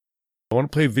I want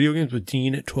to play video games with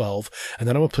Dean at 12, and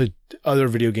then I'm going to play other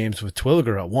video games with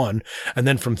Twilliger at 1, and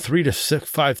then from 3 to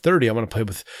 5:30, I'm going to play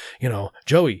with,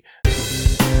 Joey.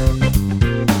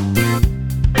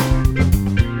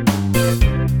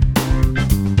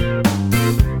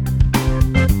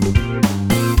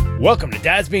 Welcome to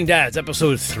Dads Being Dads,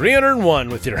 episode 301,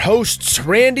 with your hosts,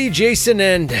 Randy, Jason,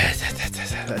 and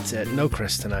that's it. No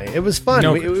Chris tonight. It was fun.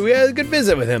 No we had a good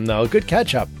visit with him, though. A good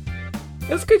catch-up.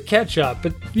 That's good catch-up,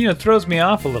 but, throws me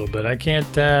off a little bit. I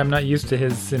can't, I'm not used to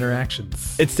his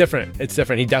interactions. It's different. He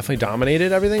definitely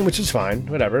dominated everything, which is fine.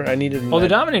 Whatever. I needed... Well, the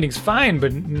dominating's fine,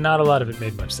 but not a lot of it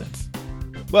made much sense.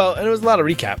 Well, and it was a lot of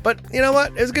recap, but you know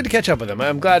what? It was good to catch up with him.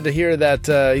 I'm glad to hear that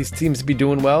he seems to be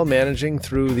doing well, managing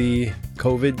through the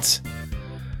COVIDs.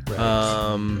 Right.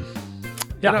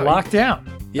 Lockdown.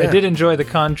 Yeah. I did enjoy the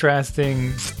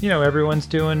contrasting, everyone's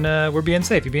doing, we're being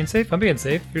safe. You being safe? I'm being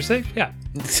safe. You're safe? Yeah.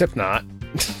 Except not.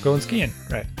 Going skiing.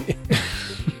 Right.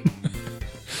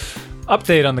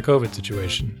 Update on the COVID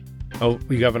situation. Oh,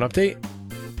 you have an update?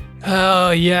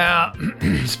 Oh, yeah.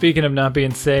 Speaking of not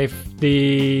being safe,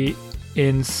 the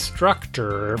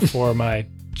instructor for my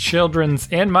children's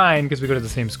and mine, because we go to the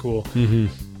same school,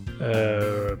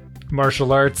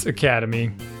 martial arts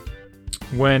academy,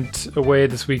 went away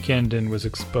this weekend and was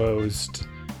exposed.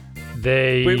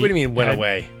 Wait, what do you mean went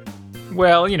away?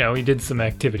 Well, he did some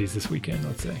activities this weekend,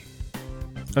 let's say.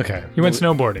 Okay. He went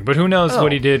snowboarding, but who knows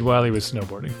what he did while he was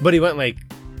snowboarding. But he went,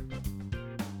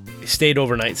 he stayed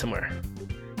overnight somewhere.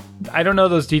 I don't know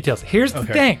those details. Here's the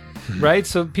thing, right?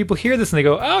 So people hear this and they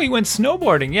go, oh, he went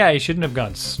snowboarding. Yeah, he shouldn't have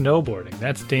gone snowboarding.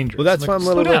 That's dangerous. Well, that's why I'm a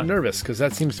little bit nervous, because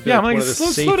that seems to be one of the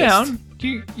safest. Slow down.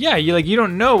 You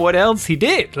don't know what else he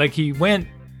did. Like, he went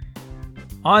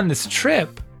on this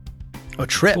trip. A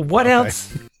trip? But what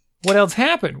else? What else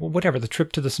happened? Well, whatever, the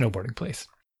trip to the snowboarding place.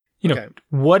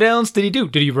 What else did he do?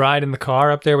 Did he ride in the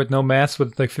car up there with no mask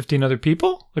with 15 other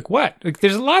people? Like what?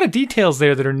 There's a lot of details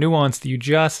there that are nuanced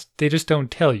that they just don't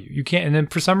tell you. You can't, and then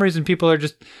for some reason people are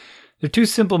they're too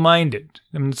simple-minded.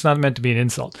 I mean, it's not meant to be an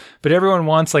insult, but everyone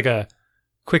wants a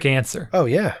quick answer. Oh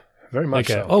yeah, very much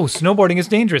so. Snowboarding is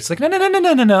dangerous. Like no.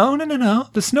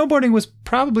 The snowboarding was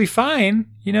probably fine.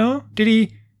 What did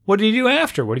he do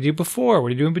after? What did he do before? What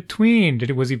did he do in between?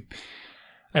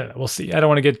 I don't know. We'll see. I don't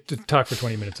want to talk for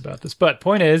 20 minutes about this. But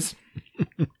point is,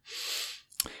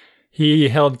 he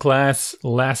held class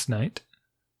last night.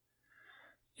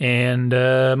 And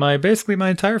my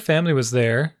entire family was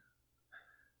there.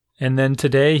 And then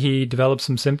today he developed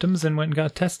some symptoms and went and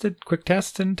got tested, quick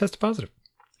test, and tested positive.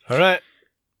 All right.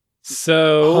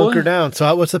 So hunker down.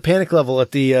 So what's the panic level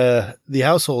at the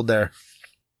household there?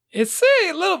 It's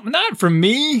a little, not for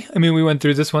me. I mean, we went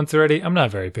through this once already. I'm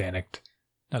not very panicked.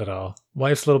 Not at all.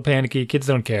 Wife's a little panicky. Kids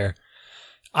don't care.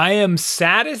 I am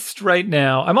saddest right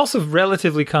now. I'm also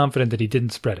relatively confident that he didn't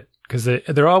spread it because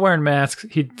they're all wearing masks.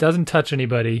 He doesn't touch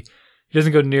anybody. He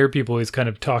doesn't go near people. He's kind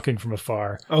of talking from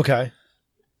afar. Okay.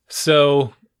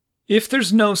 So if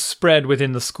there's no spread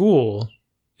within the school,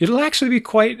 it'll actually be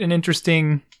quite an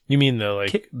interesting... You mean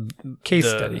the case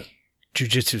study?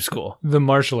 Jiu-jitsu school. The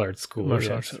martial arts school.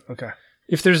 Martial arts. Okay.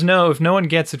 If no one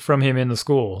gets it from him in the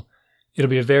school... It'll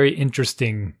be a very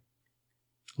interesting,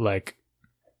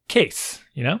 case,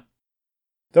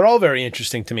 They're all very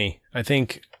interesting to me. I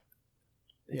think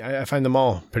I find them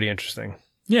all pretty interesting.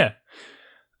 Yeah.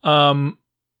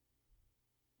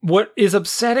 What is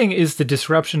upsetting is the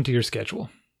disruption to your schedule.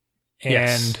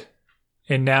 And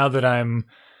now that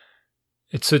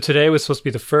so today was supposed to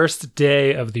be the first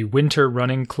day of the winter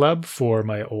running club for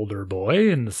my older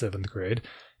boy in the 7th grade.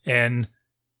 And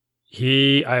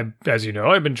as you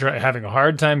know, I've been having a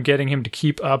hard time getting him to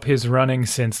keep up his running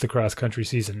since the cross-country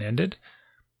season ended.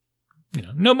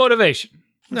 No motivation.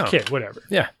 No. Kid, whatever.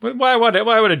 Yeah. Why would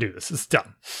I do this? It's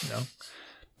dumb.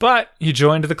 But he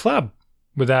joined the club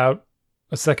without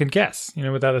a second guess,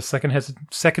 without a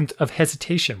second of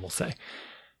hesitation, we'll say.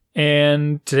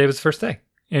 And today was the first day.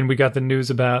 And we got the news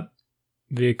about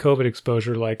the COVID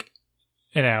exposure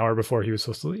an hour before he was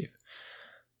supposed to leave.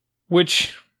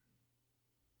 Which...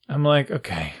 I'm like,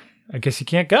 okay, I guess you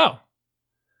can't go.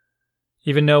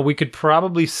 Even though we could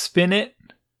probably spin it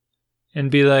and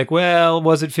be like, well,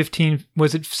 was it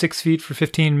 6 feet for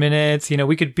 15 minutes?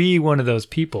 We could be one of those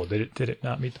people. Did it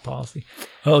not meet the policy?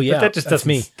 Oh yeah. But that's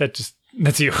me. That's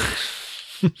you.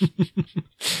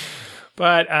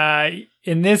 But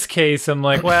in this case, I'm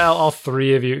like, well, all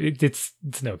three of you, it's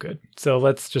no good. So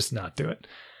let's just not do it.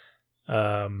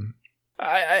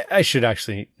 I should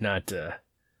actually not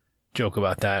joke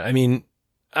about that. I mean,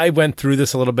 I went through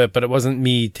this a little bit, but it wasn't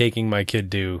me taking my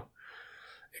kid to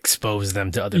expose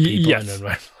them to other people. Yes. And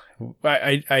then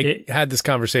I had this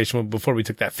conversation before we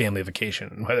took that family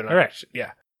vacation. Whether or not, Right.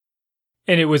 yeah.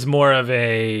 And it was more of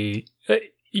a,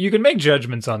 you can make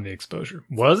judgments on the exposure.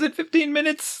 Was it 15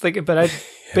 minutes? But I,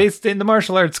 based in the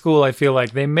martial arts school, I feel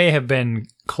like they may have been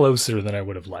closer than I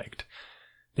would have liked.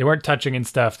 They weren't touching and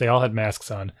stuff. They all had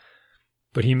masks on,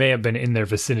 but he may have been in their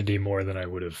vicinity more than I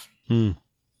would have.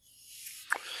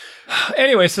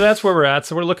 Anyway, so that's where we're at.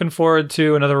 So we're looking forward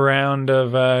to another round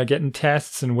of getting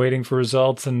tests and waiting for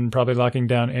results and probably locking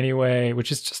down anyway,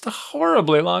 which is just a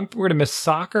horribly long. We're going to miss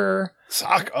soccer.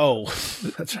 Oh,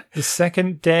 that's right. The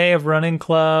second day of running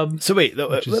club. So wait,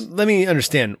 let me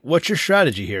understand. What's your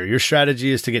strategy here? Your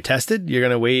strategy is to get tested? You're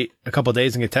going to wait a couple of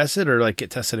days and get tested, or like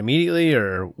get tested immediately?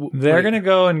 Or they're going to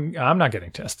go and I'm not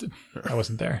getting tested. I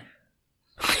wasn't there.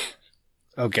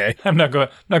 Okay. I'm not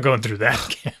going through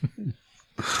that again.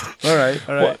 All right.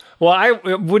 Well, I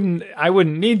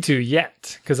wouldn't need to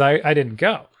yet because I didn't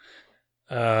go.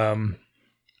 You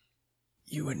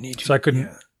wouldn't need to. So I couldn't.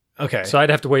 Yeah. Okay. So I'd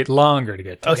have to wait longer to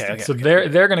get tested. Okay. So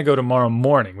they're going to go tomorrow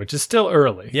morning, which is still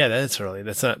early. Yeah, that's early.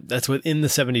 That's within the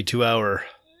 72 hour.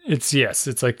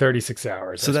 It's like 36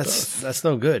 hours. So that's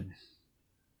no good.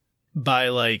 By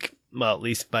at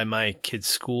least by my kids'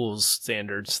 school's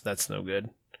standards, that's no good.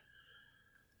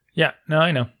 Yeah, no,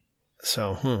 I know.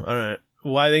 So, all right.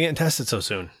 Why are they getting tested so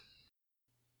soon?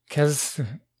 Because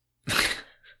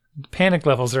panic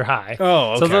levels are high.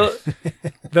 Oh, okay. So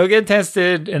they'll get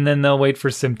tested and then they'll wait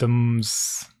for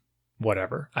symptoms,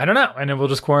 whatever. I don't know. And then we'll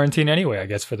just quarantine anyway, I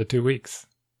guess, for the 2 weeks.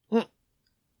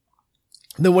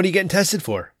 Then what are you getting tested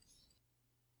for?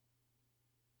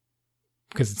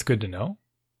 Because it's good to know.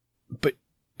 But,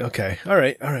 okay. All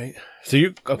right. So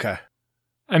okay.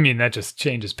 I mean, that just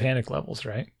changes panic levels,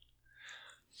 right?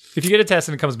 If you get a test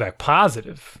and it comes back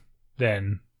positive,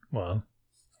 then, well,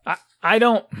 I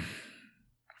don't.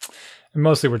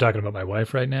 Mostly we're talking about my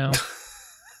wife right now.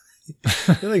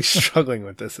 You're struggling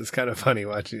with this. It's kind of funny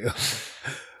watching you.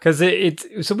 Because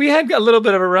so we had a little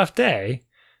bit of a rough day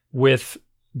with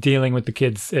dealing with the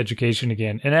kids' education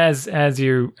again. And as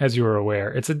you were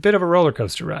aware, it's a bit of a roller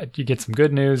coaster ride. You get some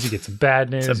good news, you get some bad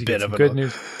news, you get some good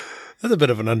news. That's a bit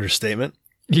of an understatement.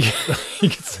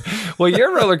 Well,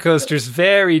 your roller coaster is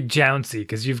very jouncy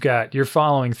because you're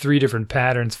following 4 different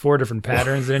patterns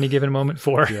at any given moment.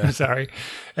 4, yeah. I'm sorry.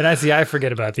 And I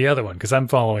forget about the other one because I'm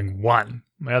following 1.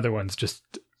 My other one's just,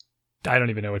 I don't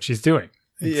even know what she's doing.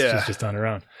 She's just on her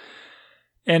own.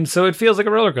 And so it feels like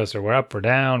a roller coaster. We're up, we're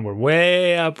down, we're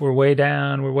way up, we're way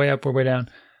down, we're way up, we're way down.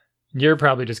 You're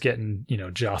probably just getting,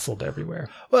 jostled everywhere.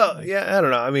 Well, yeah, I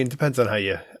don't know. I mean, it depends on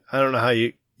I don't know how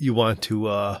you want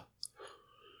to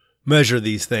measure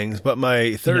these things, but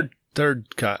my third,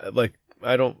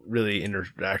 I don't really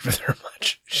interact with her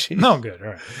much. No, good. All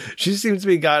right. She seems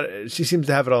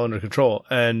to have it all under control.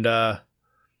 And,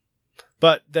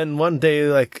 but then one day,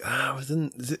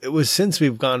 it was since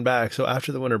we've gone back. So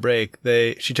after the winter break,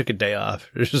 she took a day off.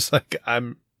 It was just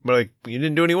we're like, you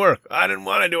didn't do any work. I didn't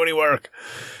want to do any work.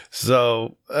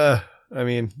 So, I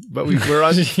mean, but we're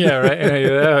on. Yeah,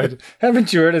 right.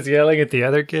 Haven't you heard us yelling at the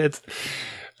other kids?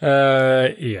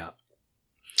 Yeah.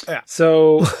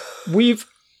 So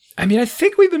I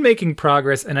think we've been making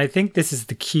progress, and I think this is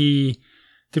the key.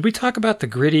 Did we talk about the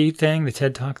gritty thing, the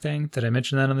TED Talk thing? Did I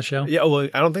mention that on the show? Yeah, well,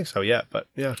 I don't think so yet, but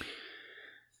yeah.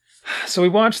 So we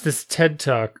watched this TED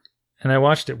Talk, and I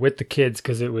watched it with the kids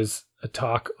because it was a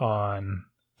talk on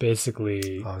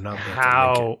basically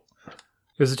how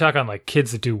it was a talk on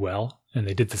kids that do well, and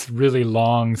they did this really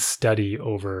long study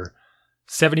over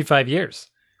 75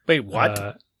 years. Wait,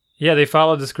 what? Yeah, they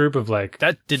followed this group of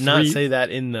that did not say that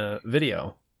in the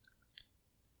video.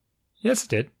 Yes, it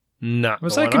did. No.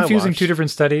 Was I confusing 2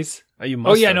 different studies? You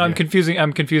must have, I'm confusing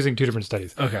 2 different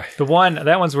studies. Okay.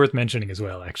 That one's worth mentioning as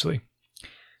well, actually.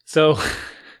 So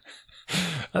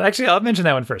actually, I'll mention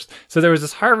that one first. So there was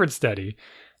this Harvard study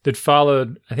that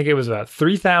followed, I think it was about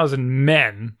 3,000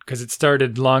 men, because it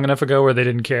started long enough ago where they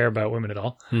didn't care about women at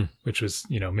all, which was,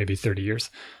 maybe 30 years.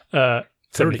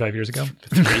 75 years ago.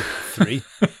 3.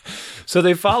 So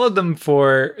they followed them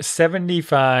for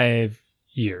 75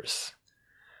 years.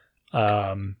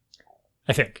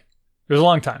 I think. It was a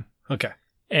long time. Okay.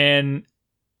 And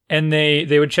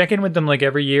they would check in with them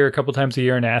every year, a couple times a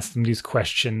year, and ask them these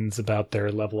questions about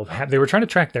their level of they were trying to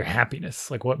track their happiness,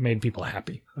 what made people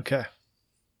happy. Okay.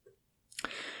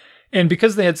 And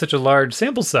because they had such a large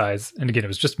sample size, and again, it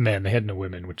was just men, they had no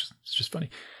women, which is just funny.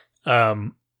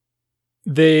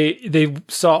 They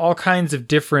saw all kinds of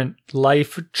different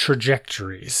life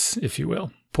trajectories, if you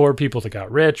will. Poor people that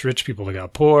got rich people that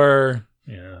got poor,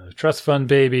 trust fund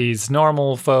babies,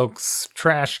 normal folks,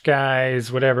 trash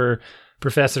guys, whatever,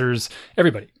 professors,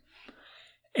 everybody.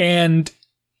 And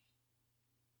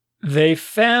they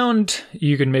found,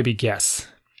 you can maybe guess,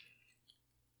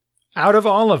 out of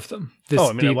all of them, I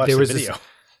watched there the was video.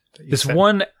 this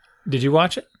one. Did you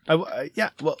watch it? Yeah.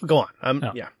 Well, go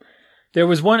on. Yeah. There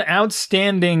was one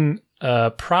outstanding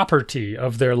property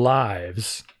of their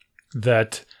lives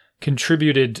that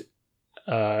contributed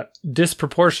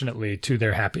disproportionately to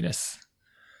their happiness.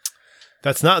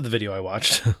 That's not the video I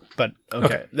watched, but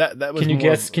okay. That was.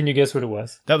 Can you guess what it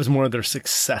was? That was more of their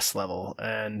success level,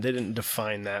 and they didn't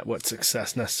define what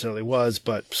success necessarily was,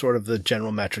 but sort of the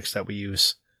general metrics that we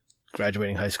use: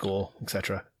 graduating high school,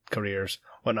 etc., careers,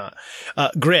 whatnot.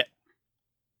 Grit.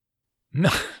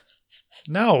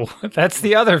 No, that's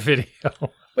the other video.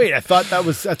 Wait, I thought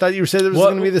you said it was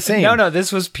going to be the same. No,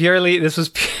 this was purely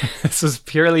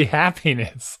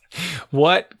happiness.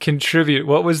 What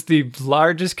was the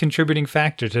largest contributing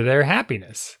factor to their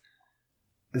happiness?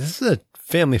 This is a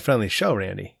family-friendly show,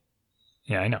 Randy.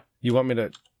 Yeah, I know. You want me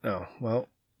to? Oh, well,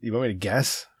 you want me to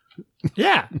guess?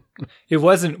 Yeah.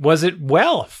 Was it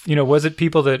wealth? Was it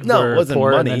people that were it wasn't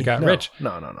poor money. and then got rich?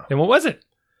 No. Then what was it?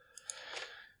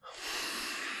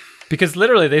 Because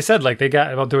literally they said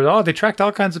they tracked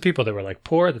all kinds of people that were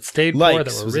poor, that stayed poor,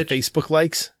 that were was rich. It Facebook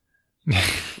likes?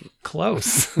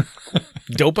 Close.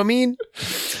 Dopamine?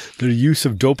 The use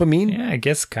of dopamine? Yeah, I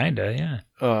guess kinda,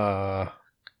 yeah.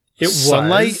 It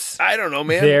sunlight? I don't know,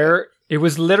 man. It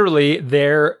was literally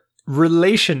their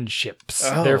relationships,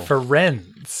 their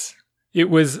friends. It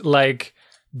was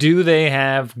do they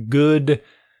have good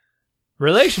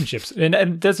relationships? And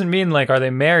it doesn't mean are they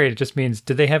married? It just means,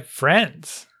 do they have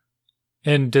friends?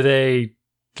 And do they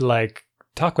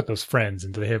talk with those friends?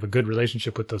 And do they have a good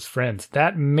relationship with those friends?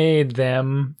 That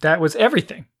was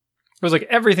everything. It was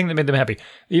everything that made them happy.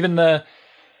 Even the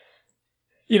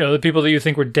people that you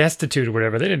think were destitute or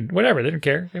whatever, they didn't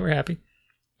care. They were happy.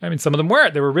 I mean, some of them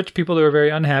weren't. There were rich people that were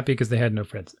very unhappy because they had no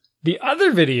friends. The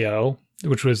other video,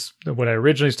 which was what I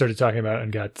originally started talking about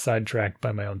and got sidetracked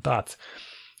by my own thoughts,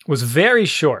 was very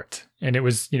short. And it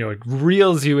was, it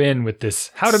reels you in with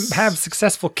this, how to have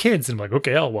successful kids. And I'm like,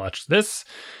 okay, I'll watch this.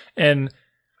 And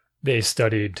they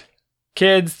studied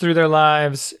kids through their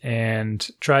lives and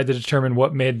tried to determine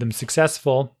what made them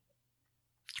successful,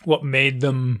 what made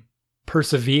them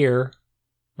persevere,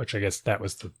 which I guess that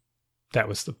was the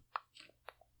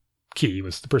key,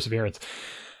 was the perseverance.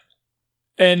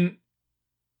 And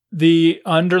the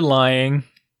underlying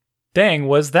thing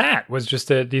was just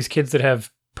that these kids that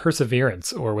have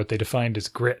perseverance, or what they defined as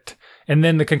grit. And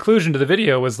then the conclusion to the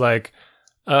video was but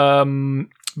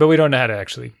we don't know how to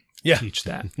actually teach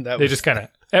that. They just kind of,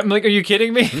 I'm like, are you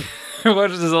kidding me?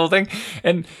 What is this whole thing?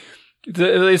 And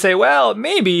they say, well,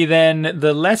 maybe then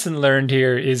the lesson learned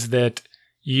here is that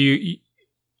you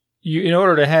in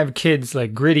order to have kids,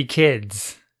 gritty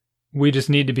kids, we just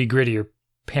need to be grittier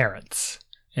parents.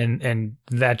 And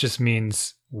that just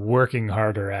means working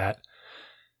harder at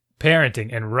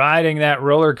parenting and riding that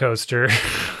roller coaster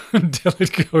until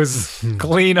it goes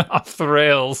clean off the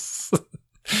rails.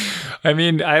 I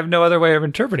mean, I have no other way of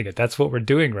interpreting it. That's what we're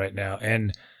doing right now.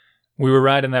 And we were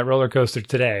riding that roller coaster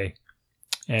today,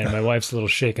 and my wife's a little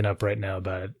shaken up right now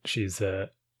about it. She's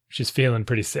feeling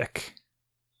pretty sick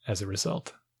as a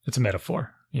result. It's a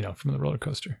metaphor, from the roller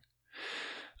coaster.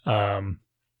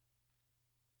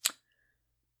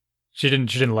 She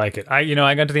didn't like it. I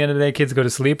got to the end of the day, kids go to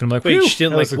sleep, and I'm like, wait, she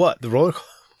didn't like what? The roller coaster?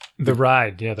 The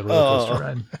ride. Yeah, the roller coaster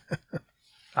ride.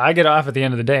 I get off at the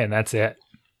end of the day, and that's it.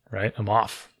 Right? I'm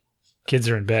off. Kids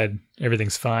are in bed.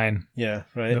 Everything's fine. Yeah,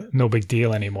 right. No big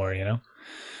deal anymore,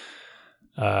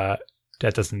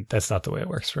 That's not the way it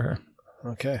works for her.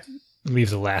 Okay. It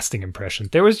leaves a lasting impression.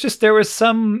 There was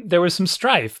some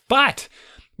strife, but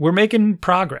we're making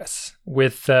progress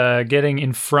with getting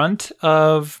in front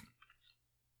of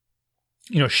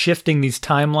shifting these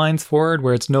timelines forward,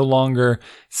 where it's no longer,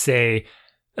 say,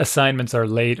 assignments are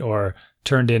late or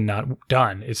turned in, not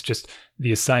done. It's just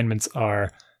the assignments are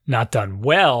not done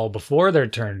well before they're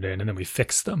turned in, and then we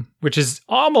fix them, which is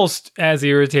almost as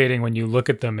irritating when you look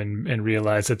at them and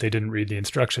realize that they didn't read the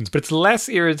instructions. But it's less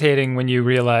irritating when you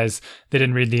realize they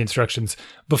didn't read the instructions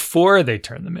before they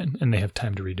turn them in and they have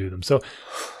time to redo them. So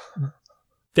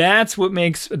that's what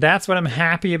I'm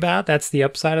happy about. That's the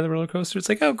upside of the roller coaster. It's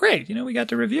oh, great. We got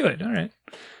to review it. All right.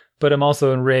 But I'm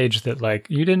also enraged that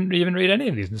you didn't even read any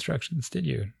of these instructions, did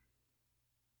you?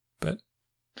 But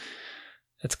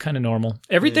that's kind of normal.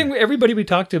 Everybody we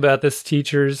talked to about this,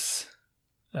 teachers,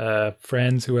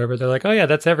 friends, whoever, they're like, oh yeah,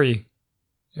 that's every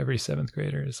seventh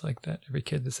grader is like that. Every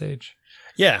kid this age.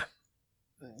 Yeah.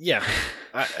 Yeah.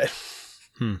 I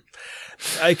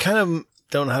kind of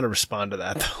don't know how to respond to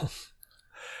that though.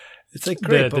 It's like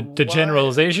great, the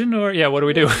generalization, or what do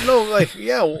we do? No, like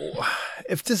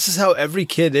if this is how every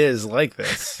kid is like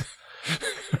this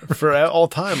for all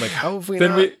time, like how have we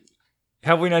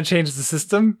have we not changed the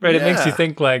system? Right? It makes you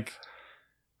think like,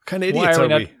 what kind of idiots are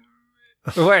we?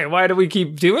 Why do we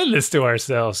keep doing this to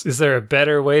ourselves? Is there a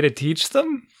better way to teach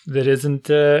them that isn't?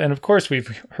 And of course,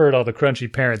 we've heard all the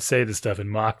crunchy parents say this stuff and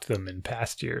mocked them in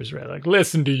past years, right? Like,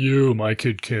 listen to you, my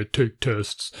kid can't take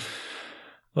tests.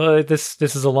 Well, this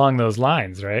is along those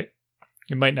lines, right?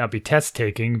 It might not be test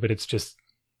taking, but it's just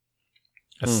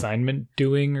assignment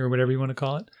doing or whatever you want to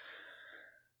call it.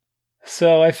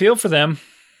 So I feel for them.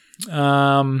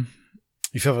 You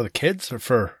feel for the kids or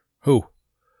for who?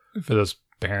 For those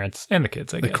parents and the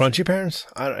kids, I guess. The crunchy parents?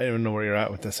 I don't even know where you're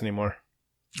at with this anymore.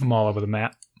 I'm all over the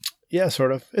map. Yeah,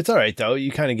 sort of. It's all right, though.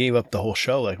 You kind of gave up the whole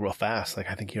show, like, real fast.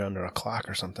 Like, I think you're under a clock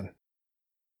or something.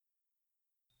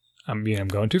 I'm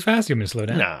going too fast. You want me to slow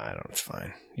down? Nah, I don't. It's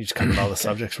fine. You just covered all the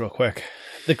subjects real quick.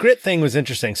 The grit thing was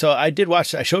interesting. So I did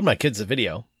watch. I showed my kids the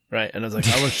video, right? And I was like,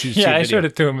 I want you to see I showed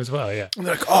it to him as well. Yeah. And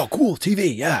they're like, oh, cool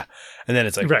TV, yeah. And then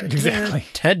it's like, right, exactly.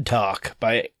 TED Talk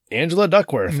by Angela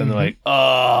Duckworth, and they're like,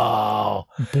 oh.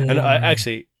 And I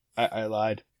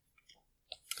lied.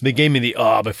 They gave me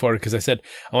the before because I said,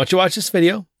 I want you to watch this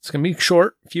video. It's gonna be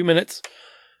short, a few minutes,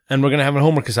 and we're gonna have a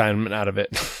homework assignment out of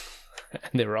it.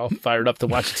 And they were all fired up to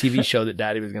watch a TV show that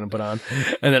Daddy was going to put on.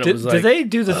 And then it was like, do they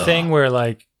do the thing where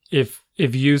like if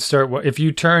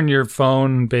you turn your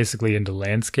phone basically into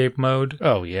landscape mode?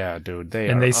 Oh yeah, dude,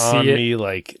 they see on it. Me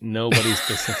like nobody's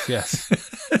business. Yes,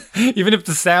 even if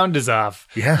the sound is off,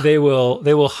 they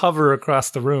will hover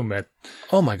across the room at.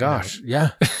 Oh my gosh,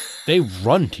 yeah, they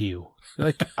run to you.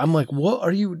 Like I'm like, what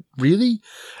are you really?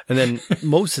 And then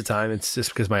most of the time it's just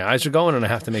because my eyes are going and I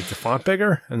have to make the font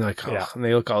bigger. And they're like, and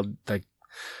they look all like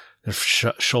their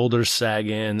shoulders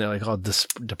sagging. They're like all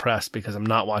depressed because I'm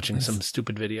not watching some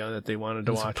stupid video that they wanted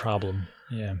to watch. A problem.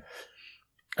 Yeah.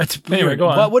 It's anyway, go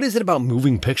on. What is it about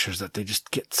moving pictures that they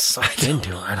just get sucked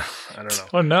into? I don't know.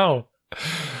 Oh no.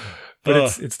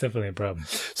 But it's definitely a problem.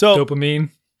 So dopamine.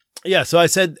 Yeah. So I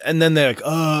said, and then they're like,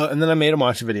 and then I made them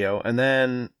watch a video, and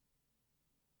then.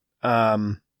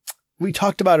 We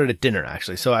talked about it at dinner,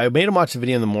 actually. So I made them watch the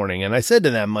video in the morning, and I said to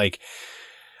them, like,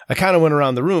 I kind of went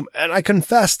around the room, and I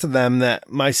confessed to them that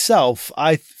myself,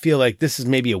 I feel like this is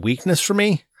maybe a weakness for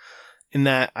me in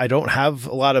that I don't have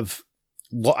long-term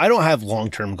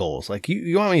goals. Like,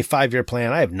 you want me a 5-year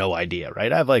plan? I have no idea,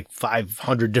 right? I have like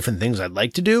 500 different things I'd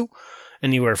like to do,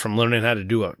 anywhere from learning how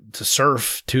to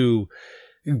surf to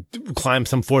climb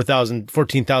some 14,000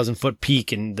 foot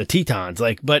peak in the Tetons,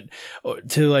 but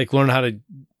to like learn how to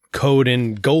code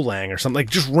in Golang or something,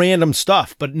 like just random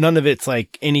stuff, but none of it's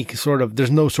like any sort of, there's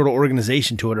no sort of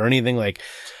organization to it or anything. Like,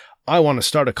 I want to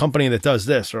start a company that does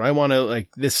this, or I want to like,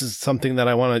 this is something that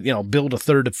I want to, build a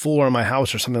third floor in my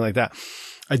house or something like that.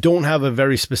 I don't have a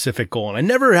very specific goal, and I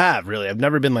never have really. I've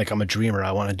never been like, I'm a dreamer.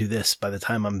 I want to do this by the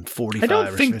time I'm 45. I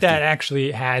don't think that actually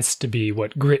has to be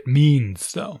what grit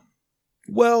means, though.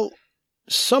 Well,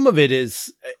 some of it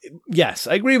is, yes,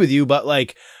 I agree with you, but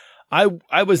like,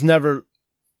 I was never,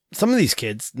 some of these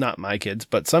kids, not my kids,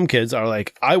 but some kids are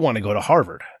like, I want to go to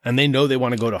Harvard, and they know they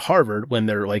want to go to Harvard when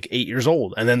they're like 8 years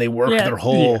old, and then they work their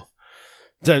whole.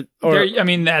 At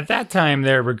that time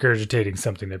they're regurgitating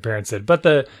something their parents said, but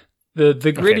the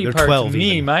gritty part to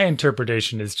me, even. My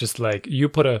interpretation is just like you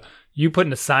put an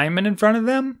assignment in front of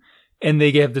them, and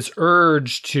they have this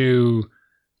urge to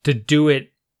do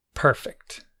it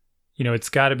perfect. It's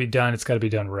got to be done. It's got to be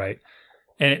done right.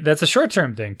 And that's a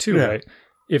short-term thing too, right?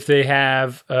 If they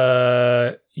have,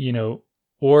 or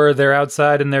they're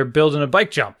outside and they're building a bike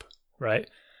jump, right?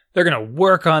 They're going to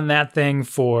work on that thing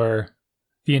for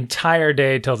the entire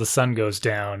day till the sun goes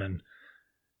down and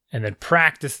then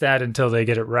practice that until they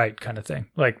get it right, kind of thing.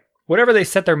 Like whatever they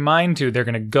set their mind to, they're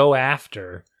going to go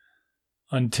after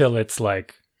until it's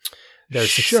like they're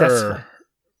successful.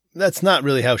 That's not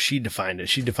really how she defined it.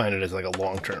 She defined it as like a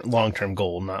long-term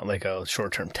goal, not like a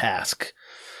short-term task.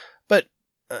 But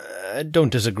I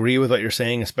don't disagree with what you're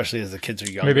saying, especially as the kids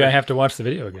are younger. Maybe I have to watch the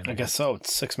video again. I guess so.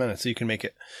 It's 6 minutes, so you can make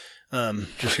it.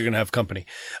 Just you're going to have company.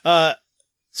 So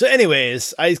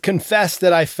anyways, I confess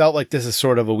that I felt like this is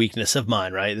sort of a weakness of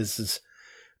mine, right? And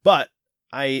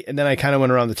then I kind of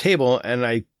went around the table and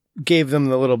I gave them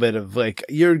the little bit of like,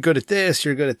 you're good at this,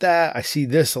 you're good at that. I see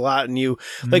this a lot in you.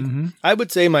 Like, I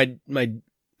would say my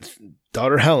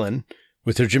daughter Helen,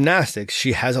 with her gymnastics,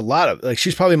 she has a lot of, like,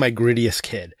 she's probably my grittiest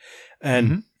kid.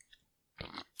 And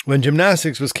when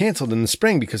gymnastics was canceled in the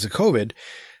spring because of COVID,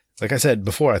 like I said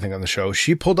before, I think on the show,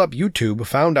 she pulled up YouTube,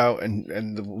 found out,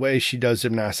 and the way she does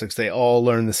gymnastics, they all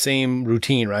learn the same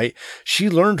routine, right? She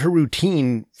learned her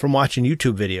routine from watching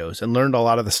YouTube videos and learned a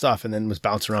lot of the stuff, and then was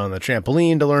bouncing around on the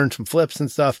trampoline to learn some flips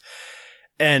and stuff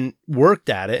and worked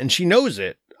at it. And she knows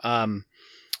it. I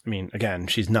mean, again,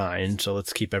 she's 9, so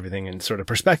let's keep everything in sort of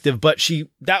perspective, but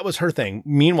that was her thing.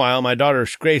 Meanwhile, my daughter,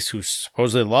 Grace, who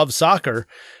supposedly loves soccer,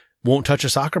 won't touch a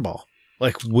soccer ball.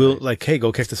 Hey,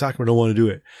 go kick the soccer ball. I don't want to do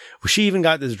it. Well, she even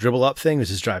got this dribble up thing, which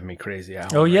is driving me crazy.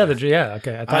 Oh, yeah.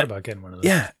 Okay. I thought about getting one of those.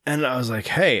 Yeah. And I was like,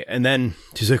 hey. And then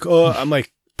she's like, oh, I'm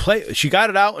like, play. She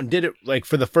got it out and did it like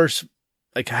for the first,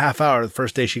 like a half hour, the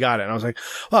first day she got it. And I was like,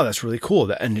 wow, that's really cool.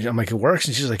 And I'm like, it works.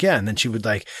 And she's like, yeah. And then she would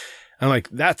like, I'm like,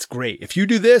 that's great. If you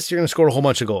do this, you're going to score a whole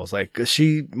bunch of goals. Like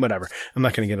whatever. I'm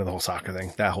not going to get into the whole soccer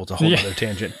thing. That holds a whole other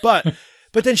tangent. But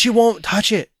then she won't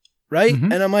touch it. Right.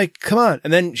 Mm-hmm. And I'm like, come on.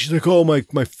 And then she's like, oh,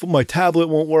 my tablet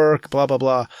won't work, blah, blah,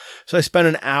 blah. So I spent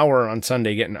an hour on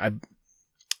Sunday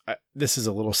this is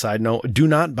a little side note. Do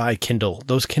not buy Kindle.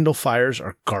 Those Kindle Fires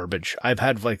are garbage. I've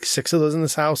had like 6 of those in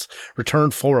this house,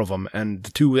 returned 4 of them. And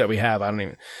the 2 that we have,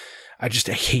 I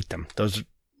hate them. Those,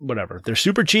 whatever. They're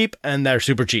super cheap and they're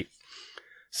super cheap.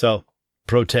 So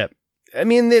pro tip. I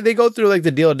mean, they go through like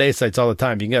the deal of day sites all the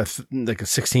time. You can get like a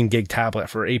 16 gig tablet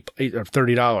for $8 or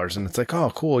 $30. And it's like,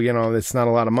 oh, cool. It's not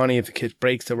a lot of money if the kid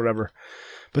breaks or whatever,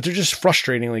 but they're just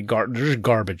frustratingly they're just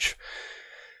garbage.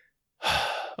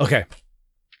 Okay.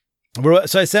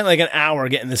 So I spent like an hour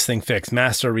getting this thing fixed,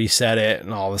 master reset it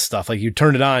and all this stuff. Like you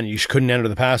turned it on, you couldn't enter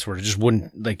the password. It just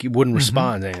wouldn't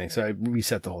respond to anything. So I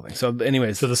reset the whole thing. So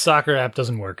anyways. So the soccer app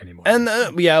doesn't work anymore. And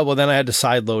then I had to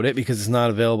side load it because it's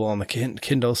not available on the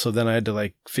Kindle. So then I had to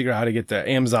like figure out how to get the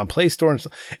Amazon Play Store. And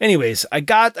stuff. Anyways, I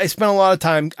spent a lot of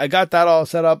time. I got that all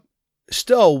set up.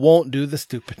 Still won't do the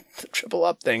stupid triple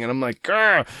up thing. And I'm like,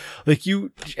 grr.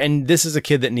 And this is a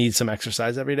kid that needs some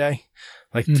exercise every day.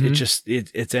 Like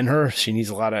it's in her. She needs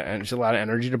a lot of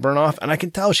energy to burn off. And I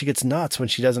can tell she gets nuts when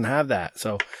she doesn't have that.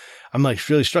 So I'm like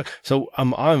really struck. So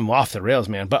I'm off the rails,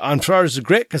 man. But as far as the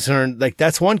grit concerned, like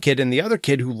that's one kid, and the other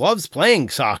kid who loves playing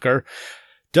soccer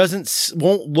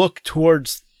won't look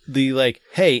towards the like,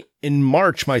 hey, in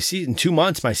March, 2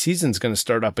 months, my season's going to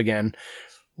start up again.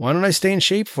 Why don't I stay in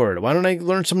shape for it? Why don't I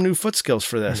learn some new foot skills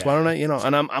for this? Yeah. Why don't I,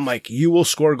 and I'm like, you will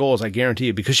score goals. I guarantee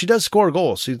you, because she does score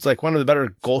goals. She's like one of the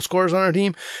better goal scorers on our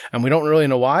team. And we don't really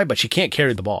know why, but she can't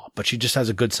carry the ball, but she just has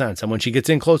a good sense. And when she gets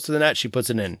in close to the net, she puts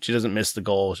it in. She doesn't miss the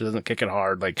goal. She doesn't kick it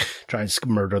hard, like try and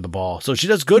murder the ball. So she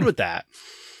does good with that.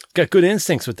 Got good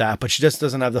instincts with that, but she just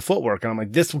doesn't have the footwork. And I'm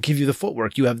like, this will give you the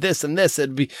footwork. You have this and this.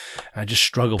 I just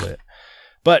struggle with it.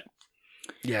 But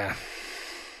yeah.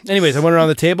 Anyways, I went around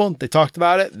the table. They talked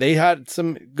about it. They had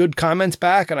some good comments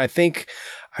back, and I think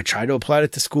I tried to apply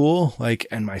it to school. Like,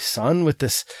 and my son with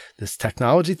this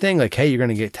technology thing, like, hey, you're going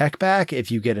to get tech back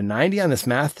if you get a 90 on this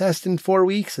math test in 4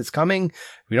 weeks. It's coming.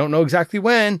 We don't know exactly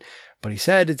when, but he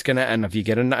said it's going to. And if you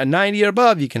get a 90 or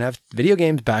above, you can have video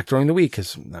games back during the week.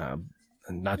 Because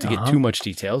not to get too much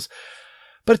details,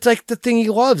 but it's like the thing he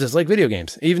loves is like video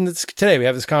games. Even today, we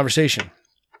have this conversation.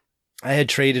 I had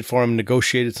traded for him,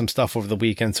 negotiated some stuff over the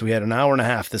weekend. So we had an hour and a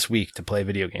half this week to play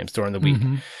video games during the week.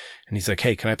 Mm-hmm. And he's like,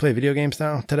 hey, can I play video games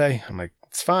now today? I'm like,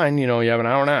 it's fine. You have an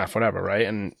hour and a half, whatever. Right.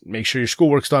 And make sure your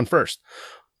schoolwork's done first.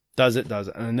 Does it.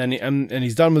 And then and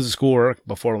he's done with his schoolwork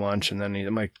before lunch. And then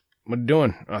I'm like, what are you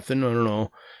doing? Nothing. I don't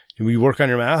know. Do you work on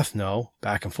your math? No.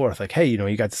 Back and forth. Like, hey,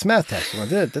 you got this math test.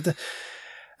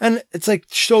 And it's like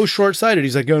so short-sighted.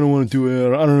 He's like, I don't want to do it.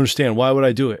 I don't understand. Why would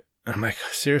I do it? And I'm like,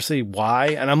 seriously, why?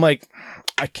 And I'm like,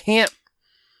 I can't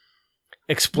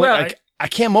explain. Well, I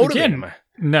can't motivate him.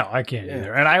 No, I can't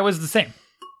either. And I was the same.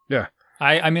 Yeah.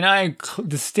 I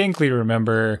distinctly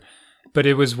remember, but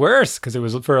it was worse because it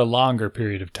was for a longer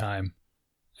period of time.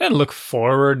 I didn't look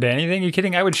forward to anything. Are you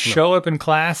kidding? I would show up in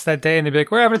class that day and they'd be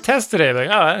like, we're having a test today. I'm like,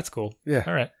 oh, that's cool. Yeah.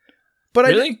 All right. But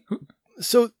really?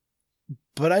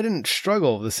 But I didn't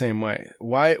struggle the same way.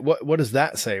 Why? What does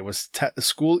that say? Was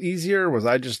school easier? Was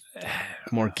I just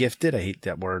more gifted? I hate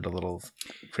that word. A little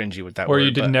cringy with that word. Or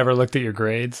you never looked at your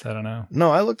grades? I don't know.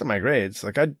 No, I looked at my grades.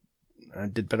 Like I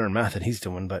did better in math than he's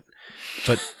doing, but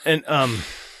I don't know.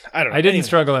 I didn't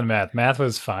struggle in math. Math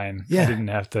was fine. Yeah. I didn't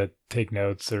have to take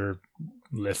notes or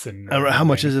listen. How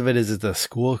much of it is the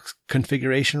school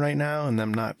configuration right now and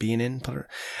them not being in?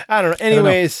 I don't know.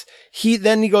 Anyways, he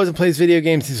goes and plays video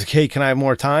games. He's like, hey, can I have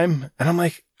more time? And I'm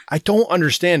like, I don't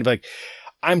understand. Like,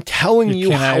 I'm telling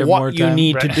you what you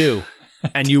need to do.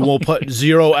 And you will put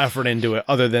zero effort into it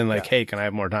other than like, hey, can I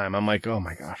have more time? I'm like, oh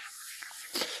my gosh.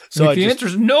 So like the answer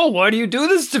is no. Why do you do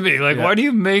this to me? Like, why do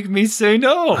you make me say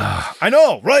no? I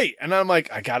know. Right. And I'm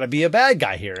like, I got to be a bad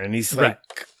guy here. And he's like,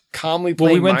 calmly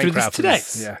playing we went Minecraft through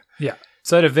this today. Yeah. Yeah.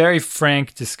 So I had a very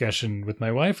frank discussion with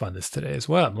my wife on this today as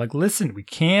well. I'm like, listen, we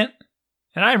can't,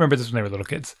 and I remember this when they were little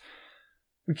kids,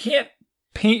 we can't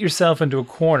paint yourself into a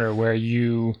corner where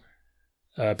you,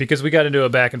 because we got into a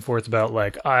back and forth about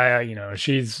like,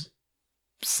 she's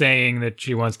saying that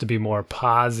she wants to be more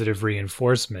positive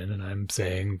reinforcement. And I'm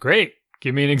saying, great,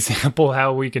 give me an example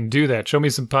how we can do that. Show me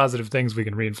some positive things we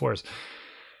can reinforce.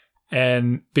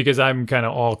 And because I'm kind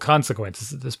of all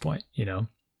consequences at this point, you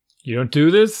don't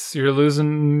do this, you're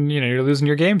losing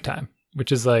your game time,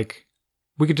 which is like,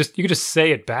 you could just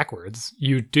say it backwards.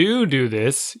 You do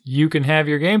this, you can have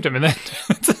your game time. And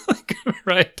that's like,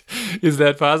 right. Is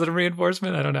that positive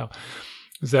reinforcement? I don't know.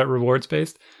 Is that rewards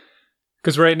based?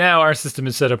 Because right now our system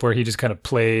is set up where he just kind of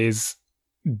plays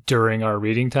during our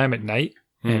reading time at night.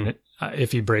 And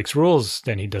if he breaks rules,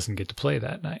 then he doesn't get to play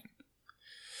that night.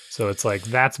 So it's like,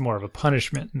 that's more of a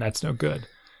punishment, and that's no good.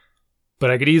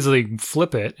 But I could easily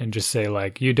flip it and just say,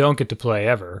 like, you don't get to play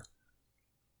ever.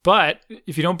 But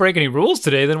if you don't break any rules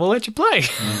today, then we'll let you play.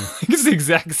 It's the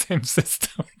exact same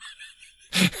system.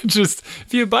 Just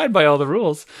if you abide by all the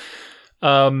rules.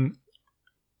 So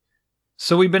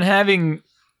we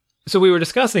were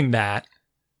discussing that.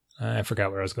 I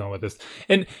forgot where I was going with this.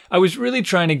 And I was really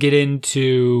trying to get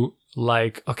into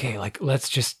like, okay, like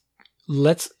let's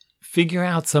figure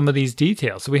out some of these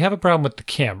details. So we have a problem with the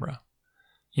camera.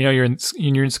 You're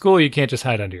in school, you can't just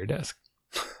hide under your desk.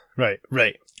 Right.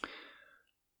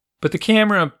 But the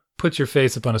camera puts your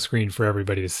face up on a screen for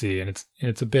everybody to see, and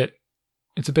it's a bit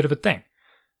of a thing.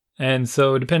 And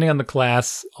so depending on the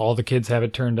class, all the kids have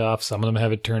it turned off, some of them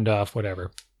have it turned off,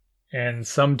 whatever. And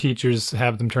some teachers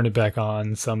have them turn it back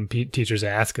on, some teachers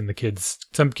ask, and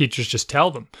some teachers just tell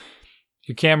them,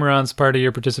 your camera on's part of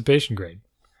your participation grade.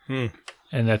 And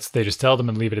they just tell them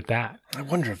and leave it at that. I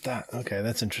wonder if okay,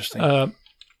 that's interesting.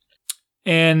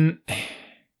 And,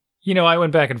 I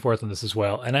went back and forth on this as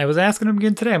well. And I was asking him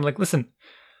again today. I'm like, listen,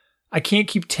 I can't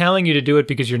keep telling you to do it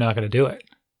because you're not going to do it.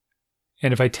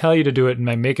 And if I tell you to do it and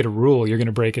I make it a rule, you're going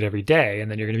to break it every day and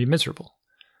then you're going to be miserable.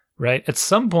 Right? At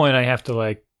some point, I have to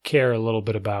like care a little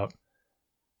bit about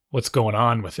what's going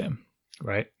on with him.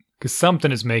 Right? Because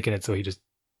something is making it so he just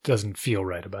doesn't feel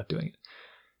right about doing it.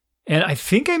 And I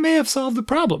think I may have solved the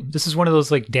problem. This is one of those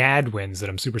like dad wins that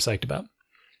I'm super psyched about.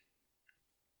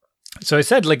 So I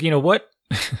said, like, what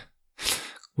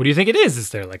do you think it is?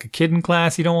 Is there like a kid in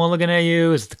class you don't want looking at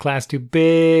you? Is the class too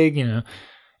big?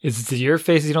 Is it your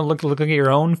face? You don't looking at your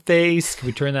own face? Can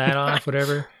we turn that off?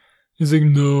 Whatever. He's like,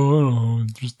 no,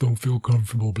 just don't feel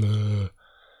comfortable, blah.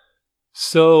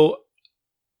 So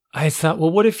I thought,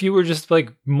 well, what if you were just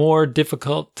like more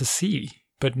difficult to see,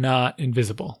 but not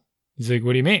invisible? He's like,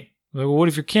 what do you mean? Like, well, what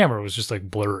if your camera was just like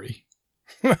blurry?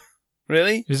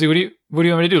 Really? He's like, what do you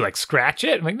want me to do? Like scratch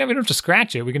it? I'm like, no, we don't have to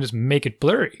scratch it. We can just make it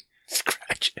blurry.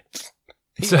 Scratch it.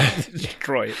 So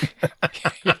destroy it.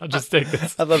 Yeah, I'll just take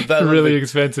this I love that. really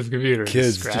expensive computer.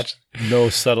 Kids, and scratch. No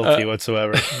subtlety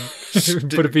whatsoever.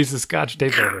 Put a piece of scotch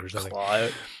tape over it or something. Claw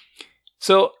it.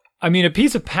 So, I mean, a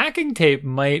piece of packing tape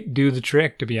might do the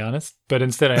trick, to be honest. But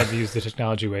instead, I had to use the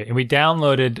technology way. And we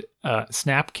downloaded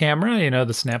Snap Camera,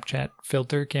 the Snapchat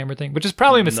filter camera thing, which is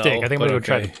probably a mistake. No, I think I'm going to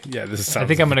go try. Yeah, I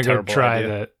think I'm going to go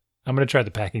try I'm going to try the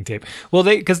packing tape. Well,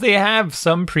 because they have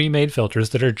some pre-made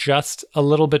filters that are just a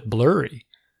little bit blurry.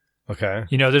 Okay.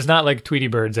 There's not like Tweety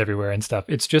birds everywhere and stuff.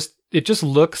 It just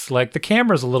looks like the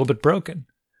camera's a little bit broken.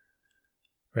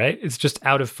 Right? It's just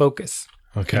out of focus.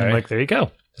 Okay. And I'm like, there you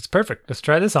go. That's perfect. Let's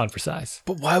try this on for size.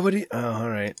 But why would he? Oh, all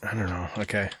right. I don't know.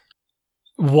 Okay.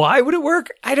 Why would it work?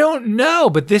 I don't know.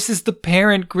 But this is the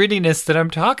parent grittiness that I'm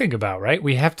talking about, right?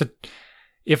 We have to,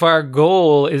 if our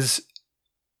goal is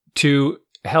to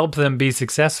help them be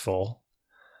successful,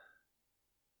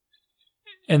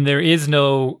 and there is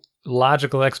no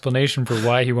logical explanation for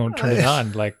why he won't turn it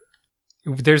on, like,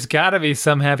 there's got to be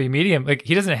some happy medium. Like,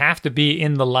 he doesn't have to be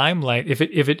in the limelight. If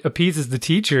it appeases the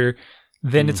teacher,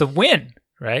 then it's a win,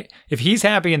 right? If he's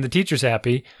happy and the teacher's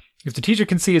happy, if the teacher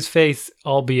can see his face,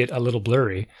 albeit a little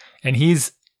blurry, and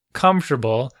he's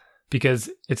comfortable because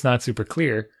it's not super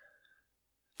clear,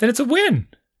 then it's a win.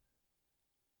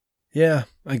 Yeah,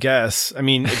 I guess. I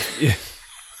mean,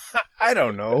 I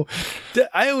don't know.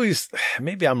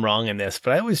 Maybe I'm wrong in this,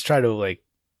 but I always try to like,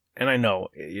 and I know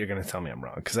you're going to tell me I'm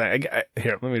wrong because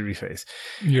here, let me rephrase.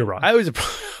 You're wrong. I always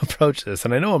approach this,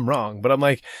 and I know I'm wrong, but I'm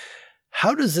like,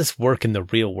 how does this work in the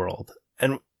real world?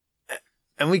 And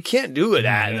we can't do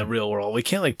that in the real world. We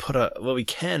can't like we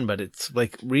can, but it's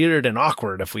like weird and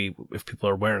awkward if people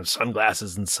are wearing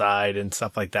sunglasses inside and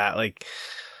stuff like that. Like,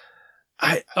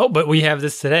 but we have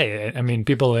this today. I mean,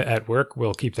 people at work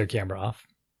will keep their camera off.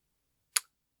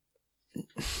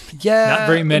 Yeah, Not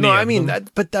very many. No, of I mean them.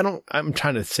 that, but I don't. I'm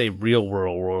trying to say real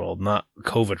world, not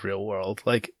COVID real world.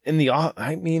 Like in the,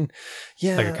 I mean,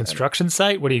 yeah, Like a construction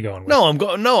site. What are you going with? No, I'm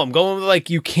going. No, I'm going. Like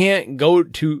you can't go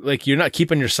to like you're not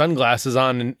keeping your sunglasses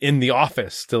on in the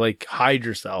office to like hide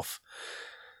yourself.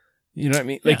 You know what I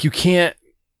mean? Like Yeah. you can't.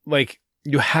 Like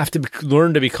you have to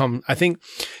learn to become. I think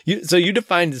you. So you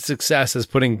defined success as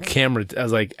putting camera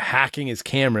as like hacking his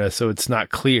camera so it's not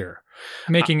clear.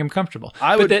 Making him comfortable.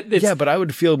 I But would, it's- yeah, but I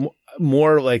would feel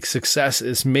more like success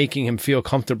is making him feel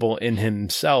comfortable in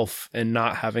himself and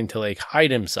not having to like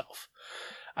hide himself.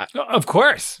 Of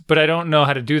course, but I don't know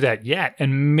how to do that yet.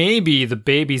 And maybe the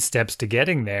baby steps to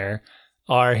getting there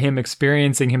are him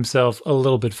experiencing himself a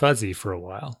little bit fuzzy for a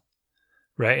while.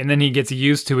 Right? And then he gets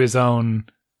used to his own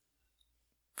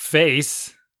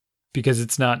face because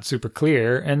it's not super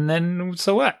clear. And then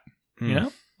so what? You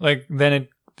know? Like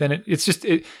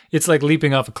it's like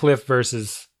leaping off a cliff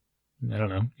versus, I don't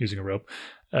know, using a rope.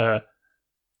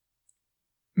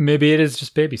 Maybe it is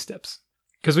just baby steps.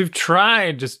 Because we've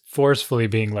tried just forcefully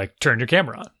being like, turn your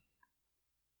camera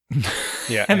on.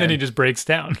 Yeah. And then he just breaks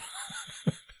down.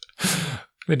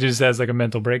 It just has like a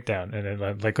mental breakdown. And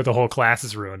then like the whole class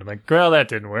is ruined. I'm like, girl, that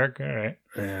didn't work. All right.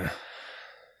 Yeah.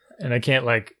 And I can't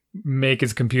like make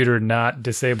his computer not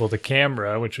disable the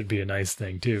camera, which would be a nice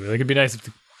thing too. Like it'd be nice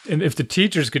if the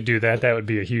teachers could do that. That would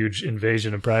be a huge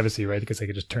invasion of privacy, right? Because they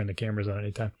could just turn the cameras on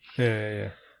anytime. Yeah.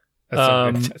 That's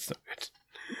not good. That's not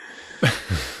good.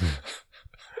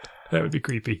 That would be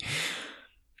creepy.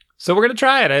 So we're gonna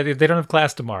try it. They don't have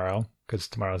class tomorrow because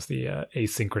tomorrow's the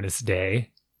asynchronous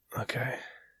day. Okay.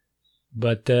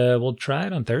 But we'll try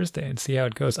it on Thursday and see how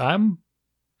it goes. I'm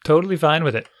totally fine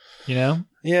with it. You know?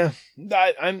 Yeah.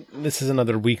 I'm. This is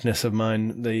another weakness of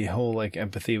mine. The whole like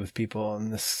empathy with people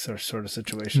in this sort of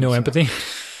situation. No empathy.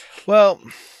 Well,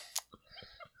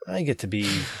 I get to be.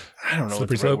 I don't know Slippery what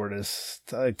the right slope. word is.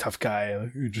 Like, tough guy.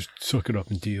 Like, you just suck it up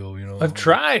and deal. You know. I've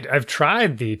tried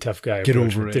the tough guy Get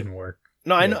approach. over It it. didn't work.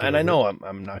 No, I Yeah, know, get and I over know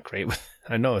I'm not great with.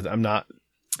 I know I'm not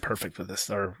perfect with this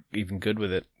or even good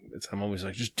with it. I'm always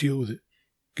like, just deal with it,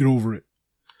 get over it.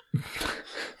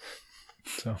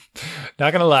 So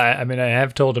Not gonna lie. I mean, I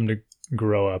have told him to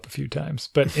grow up a few times,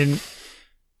 but in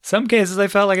some cases, I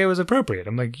felt like it was appropriate.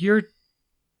 I'm like, you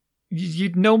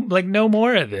know, like no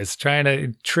more of this, trying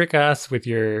to trick us with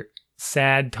your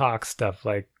sad talk stuff.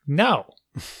 Like, no,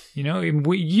 you know,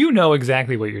 you know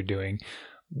exactly what you're doing.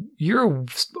 You're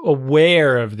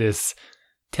aware of this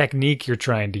technique you're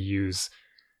trying to use.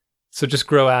 So just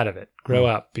grow out of it. Grow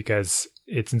up, because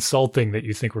it's insulting that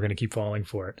you think we're going to keep falling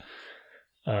for it.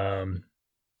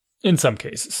 In some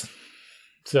cases.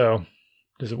 So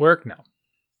does it work? No.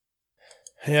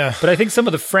 yeah, But I think some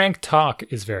of the frank talk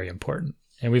is very important.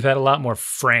 And we've had a lot more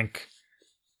frank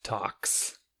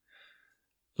talks.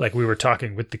 Like we were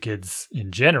talking with the kids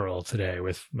in general today,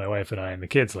 with my wife and I and the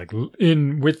kids, like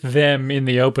with them in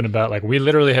the open about like, we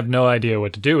literally have no idea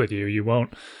what to do with you. You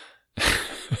won't,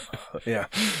 yeah,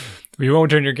 you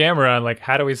won't turn your camera on. Like,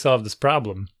 how do we solve this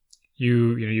problem?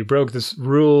 You broke this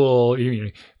rule.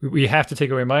 We have to take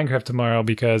away Minecraft tomorrow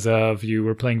because of you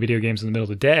were playing video games in the middle of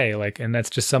the day. Like, and that's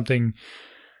just something,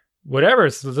 whatever.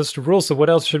 It's just a rule. So what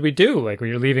else should we do? Like, when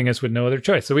you're leaving us with no other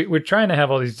choice. So we're trying to have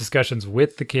all these discussions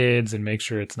with the kids and make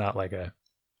sure it's not like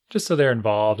just so they're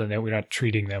involved and that we're not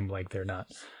treating them like they're not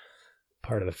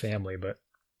part of the family. But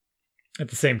at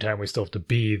the same time, we still have to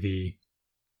be the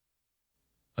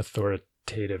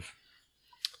authoritative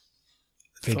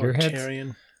figureheads.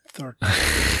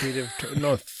 Authoritative.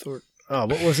 Oh,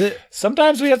 what was it?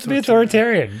 Sometimes we have to be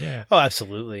authoritarian. Yeah. Oh,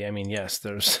 absolutely. I mean, yes,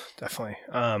 there's definitely.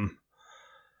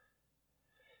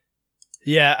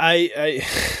 Yeah, I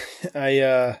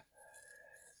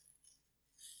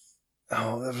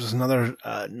oh, there was another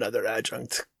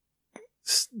adjunct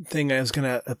thing I was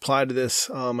gonna apply to this.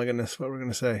 Oh my goodness, what were we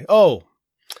gonna say? Oh,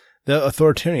 the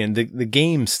authoritarian, the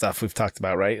game stuff we've talked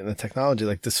about, right? And the technology,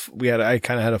 like this, I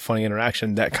kind of had a funny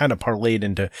interaction that kind of parlayed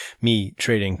into me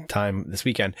trading time this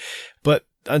weekend. But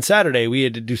on Saturday, we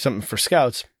had to do something for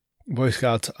Scouts, Boy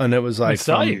Scouts, and it was like, I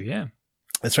saw you. Yeah.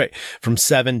 That's right. From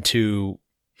 7 to,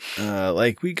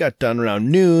 like we got done around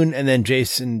noon, and then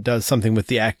Jason does something with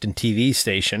the Acton TV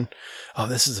station. Oh,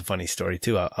 this is a funny story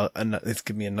too. It's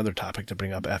give me another topic to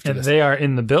bring up after And this. they are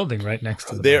in the building right next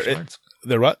to the martial arts.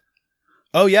 They're what?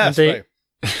 Oh, yes. Aren't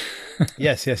Right.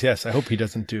 Yes. I hope he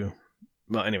doesn't do.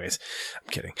 Well, anyways, I'm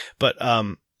kidding. But,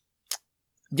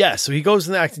 yeah, so he goes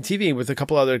in the Acton TV with a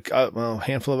couple other,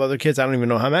 handful of other kids. I don't even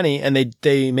know how many. And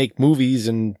they make movies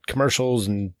and commercials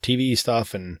and TV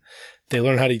stuff, and they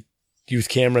learn how to use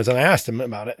cameras. And I asked him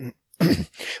about it. And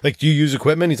like, do you use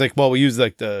equipment? He's like, well, we use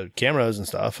like the cameras and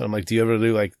stuff. And I'm like, do you ever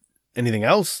do like anything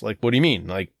else? Like, what do you mean?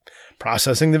 Like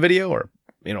processing the video or,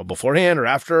 beforehand or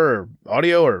after or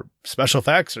audio or special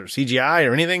effects or CGI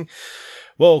or anything?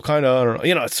 Well, kind of, I don't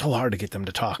know. It's so hard to get them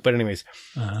to talk. But anyways,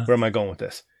 where am I going with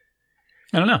this?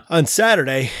 I don't know. On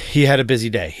Saturday, he had a busy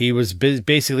day. He was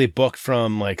basically booked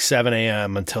from like 7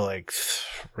 a.m. until like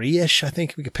 3-ish. I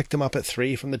think we picked him up at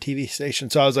 3 from the TV station.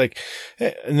 So I was like,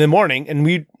 in the morning,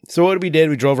 and so what we did,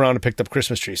 we drove around and picked up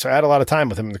Christmas trees. So I had a lot of time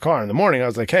with him in the car. In the morning, I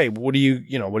was like, hey, what are you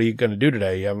going to do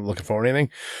today? You haven't looking for anything?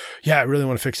 Yeah, I really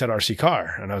want to fix that RC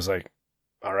car. And I was like,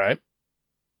 all right.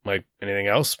 Like, anything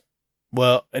else?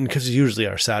 Well, and because usually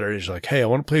our Saturdays are like, hey, I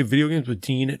want to play video games with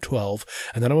Dean at 12,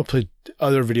 and then I want to play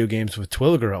other video games with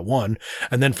Twilliger at 1,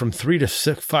 and then from 3 to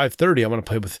 5:30, I want to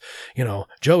play with,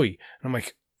 Joey. And I'm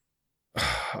like,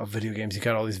 video games. You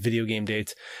got all these video game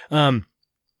dates. He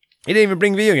didn't even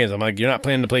bring video games. I'm like, you're not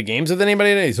planning to play games with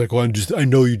anybody today? He's like, well, I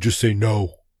know you just say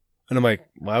no. And I'm like,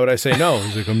 why would I say no?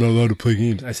 He's like, I'm not allowed to play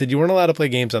games. I said, you weren't allowed to play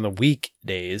games on the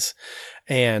weekdays,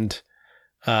 and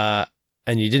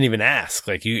you didn't even ask.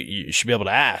 Like, you should be able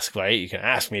to ask, right? You can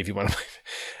ask me if you want to play.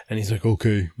 And he's like,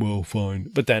 okay, well, fine.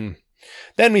 But then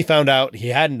we found out he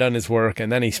hadn't done his work,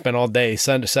 and then he spent all day,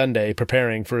 Sunday,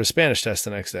 preparing for his Spanish test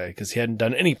the next day because he hadn't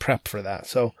done any prep for that.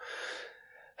 So,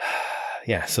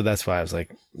 yeah, so that's why I was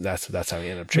like, that's how he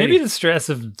ended up training. Maybe the stress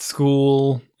of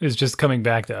school is just coming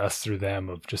back to us through them,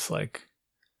 of just like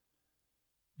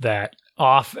that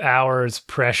off hours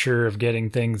pressure of getting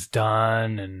things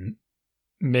done and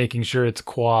making sure it's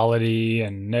quality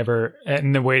and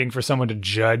then waiting for someone to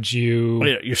judge you.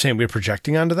 Wait, you're saying we're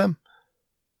projecting onto them?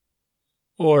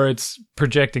 Or it's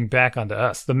projecting back onto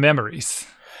us, the memories.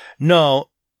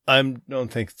 No, I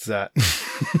don't think it's that.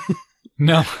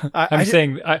 No, I'm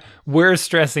saying we're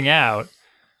stressing out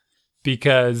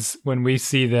because when we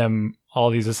see them, all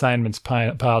these assignments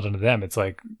piled onto them, it's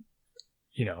like,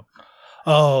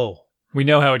 oh, we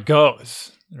know how it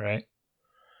goes, right?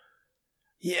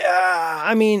 Yeah,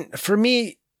 I mean, for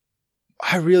me,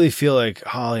 I really feel like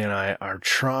Holly and I are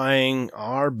trying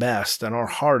our best and our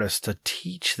hardest to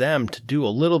teach them to do a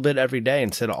little bit every day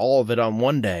instead of all of it on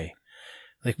one day.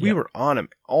 Like, we were on him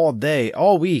all day,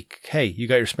 all week. Hey, you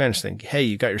got your Spanish thing. Hey,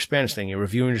 you got your Spanish thing. You're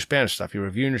reviewing your Spanish stuff. You're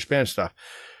reviewing your Spanish stuff.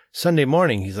 Sunday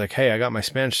morning, he's like, hey, I got my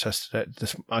Spanish test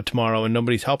tomorrow and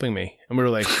nobody's helping me. And we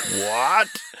were like, what?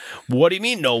 What do you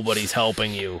mean nobody's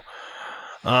helping you?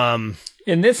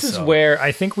 And this is where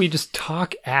I think we just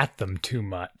talk at them too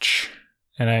much.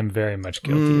 And I'm very much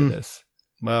guilty of this.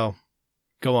 Well,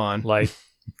 go on. Like,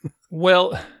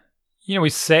 well, we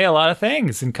say a lot of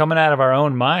things, and coming out of our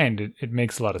own mind, it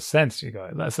makes a lot of sense. You go,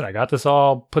 listen, I got this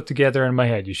all put together in my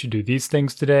head. You should do these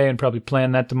things today and probably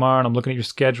plan that tomorrow. And I'm looking at your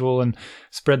schedule and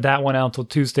spread that one out till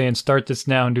Tuesday and start this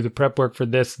now and do the prep work for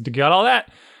this. And you got all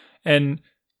that. And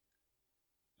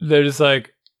they're just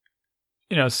like,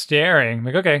 staring. I'm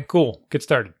like, okay, cool, get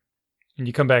started. And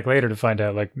you come back later to find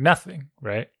out like nothing,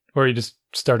 right? Or you just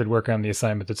started working on the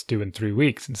assignment that's due in 3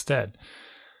 weeks instead.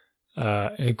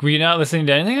 Were you not listening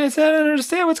to anything I said? I don't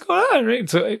understand what's going on, right?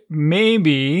 So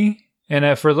maybe,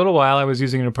 and for a little while I was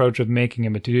using an approach of making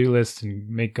him a to-do list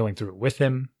and going through it with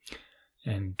him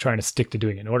and trying to stick to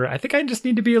doing it in order. I think I just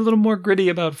need to be a little more gritty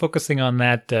about focusing on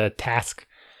that task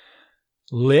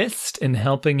list and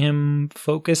helping him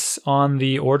focus on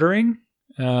the ordering.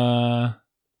 I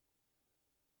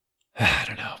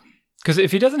don't know. Because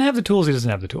if he doesn't have the tools, he doesn't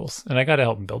have the tools. And I got to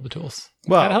help him build the tools.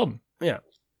 Well, got to help him. Yeah.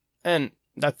 And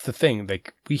that's the thing.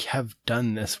 Like, we have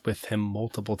done this with him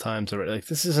multiple times already. Like,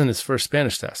 this isn't his first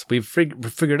Spanish test. We've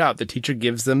figured out the teacher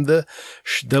gives them the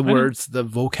words, the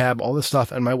vocab, all this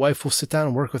stuff. And my wife will sit down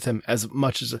and work with him as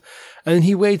much as, and then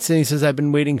he waits and he says, I've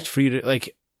been waiting for you to,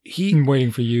 like, I'm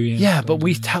waiting for you. Yeah, but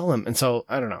we tell him. And so,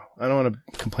 I don't know. I don't want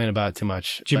to complain about it too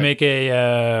much. Did you make a,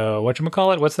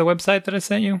 whatchamacallit? What's the website that I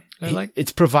sent you?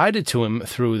 It's provided to him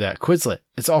through that Quizlet.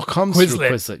 It's all comes through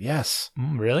Quizlet. Yes.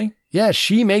 Really? Yeah,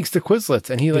 she makes the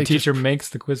Quizlets. And the teacher makes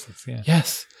the Quizlets, yeah.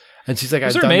 Yes. And she's like,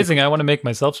 those are amazing. I want to make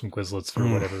myself some Quizlets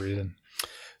for whatever reason.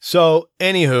 So,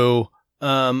 anywho,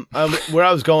 where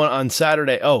I was going on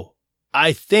Saturday,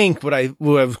 I think where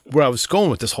I was going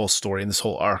with this whole story and this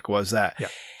whole arc was that, yeah,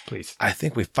 please. I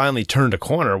think we finally turned a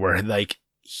corner where like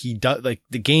he does, like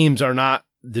the games are not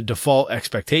the default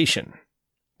expectation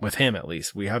with him. At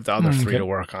least we have the other three to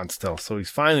work on still. So he's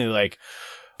finally like,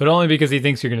 but only because he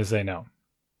thinks you're going to say no.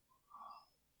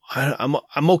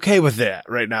 I'm okay with that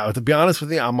right now. To be honest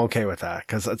with you, I'm okay with that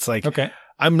because it's like, okay.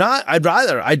 I'm not. I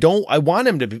want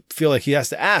him to feel like he has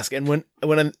to ask. And when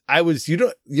you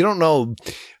don't know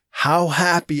how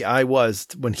happy I was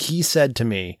when he said to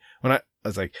me, when I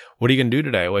was like, what are you going to do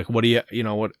today? Like, what do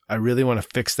what, I really want to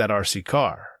fix that RC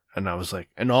car. And I was like,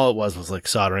 and all it was like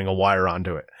soldering a wire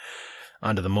onto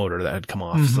the motor that had come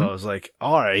off. So I was like,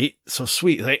 all right, so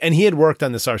sweet. Like, and he had worked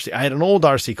on this RC. I had an old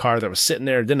RC car that was sitting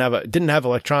there, didn't have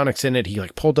electronics in it. He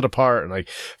like pulled it apart and like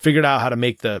figured out how to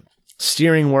make the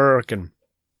steering work. And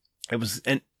it was,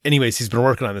 and anyways, he's been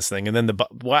working on this thing. And then the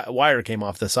wire came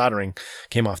off, the soldering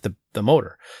came off the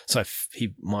motor. So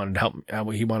he wanted help.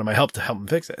 He wanted my help to help him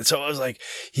fix it. So I was like,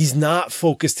 he's not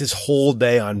focused his whole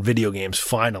day on video games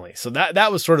finally. So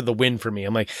that was sort of the win for me.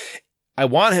 I'm like, I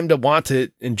want him to want to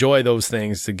enjoy those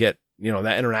things, to get,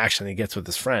 that interaction he gets with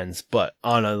his friends, but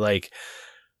on a like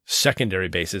secondary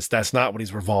basis, that's not what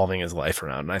he's revolving his life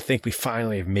around. And I think we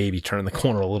finally have maybe turned the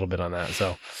corner a little bit on that.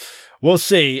 So we'll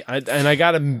see. I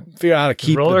got to figure out how to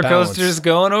keep roller the balance. coasters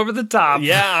going over the top.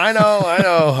 Yeah, I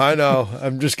know.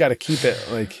 I'm just got to keep it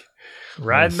like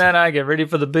riding that eye. Get ready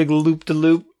for the big loop to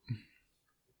loop.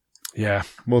 Yeah,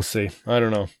 we'll see. I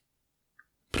don't know.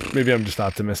 Maybe I'm just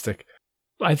optimistic.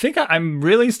 I think I'm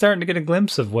really starting to get a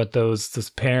glimpse of what those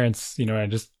parents,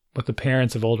 what the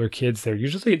parents of older kids, they're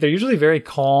usually very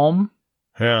calm.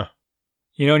 Yeah.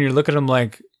 And you're looking at them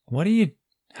like,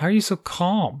 how are you so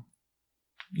calm?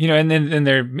 And then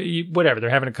they're, whatever, they're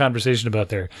having a conversation about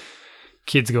their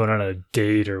kids going on a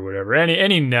date or whatever,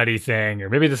 any nutty thing, or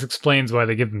maybe this explains why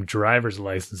they give them driver's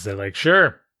license. They're like,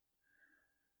 sure,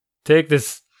 take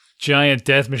this giant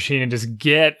death machine and just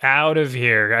get out of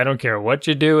here. I don't care what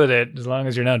you do with it, as long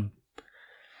as you're not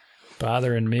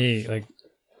bothering me. Like,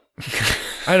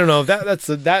 I don't know. That's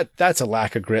a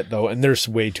lack of grit though, and there's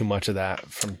way too much of that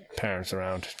from parents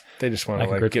around. They just want to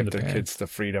like give their kids the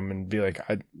freedom and be like,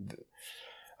 I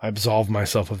absolve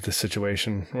myself of this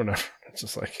situation, whatever. It's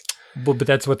just like, but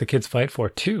that's what the kids fight for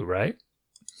too, right?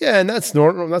 Yeah, and that's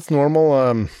normal. That's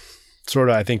normal. Sort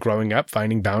of, I think, growing up,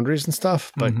 finding boundaries and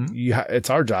stuff. But it's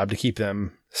our job to keep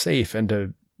them safe and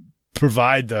to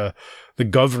provide the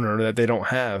governor that they don't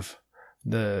have,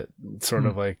 the sort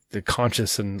of like the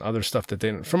conscious and other stuff that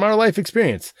they, from our life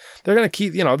experience, they're going to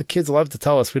keep, the kids love to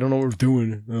tell us we don't know what we're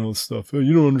doing and all this stuff. Oh,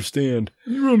 you don't understand.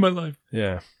 You ruined my life.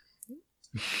 Yeah.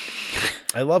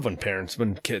 I love when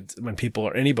people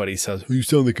or anybody says, oh, you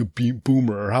sound like a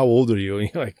boomer, or how old are you?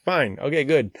 And you're like, fine. Okay,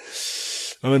 good.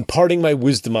 I'm imparting my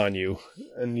wisdom on you,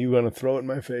 and you want to throw it in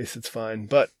my face. It's fine.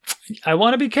 But I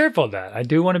want to be careful of that. I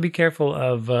do want to be careful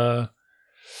of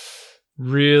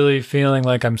really feeling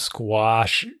like I'm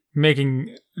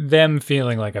making them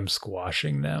feeling like I'm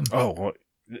squashing them. Oh, well,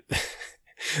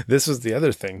 this was the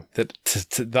other thing, that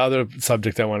the other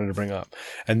subject I wanted to bring up.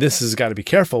 And this has got to be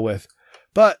careful with.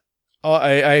 But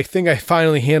I think I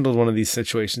finally handled one of these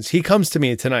situations. He comes to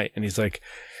me tonight, and he's like,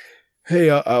 hey,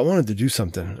 I wanted to do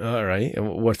something. All right.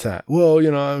 What's that? Well,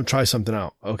 I'll try something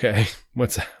out. Okay.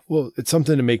 What's that? Well, it's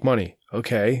something to make money.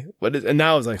 Okay. And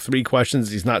now it's like 3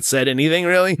 questions. He's not said anything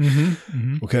really.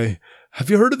 Okay. Have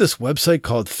you heard of this website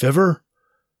called Fiverr?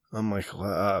 I'm like,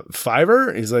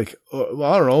 Fiverr? He's like, well,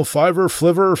 I don't know, Fiverr,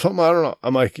 Fliver, or something. I don't know.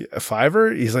 I'm like,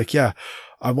 Fiverr? He's like, yeah,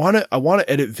 I want to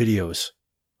edit videos.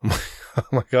 I'm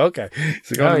like, okay.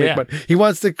 He's like, he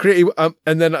wants to create,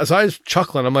 and then so I was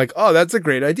chuckling. I'm like, oh, that's a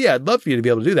great idea. I'd love for you to be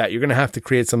able to do that. You're going to have to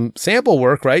create some sample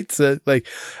work, right? So like,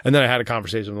 and then I had a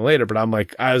conversation with him later, but I'm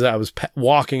like, as I was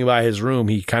walking by his room,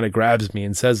 he kind of grabs me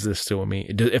and says this to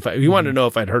me. He wanted to know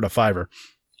if I'd heard of Fiverr.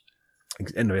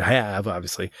 And I have,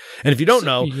 obviously. And if you don't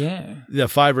know, the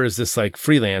Fiverr is this like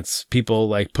freelance, people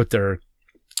like put their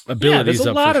abilities up. There's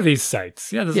a lot of these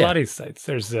sites. Yeah, there's a lot of these sites.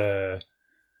 There's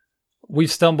we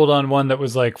stumbled on one that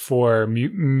was like for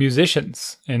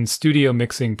musicians and studio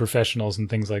mixing professionals and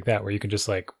things like that, where you can just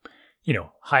like,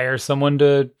 hire someone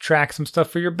to track some stuff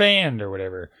for your band or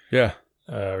whatever. Yeah.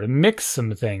 Or mix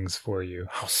some things for you.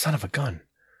 Oh, son of a gun.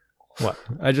 What?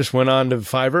 I just went on to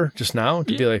Fiverr just now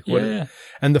to be like, what? Yeah.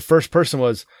 And the first person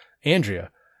was Andrea,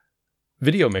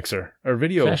 video mixer or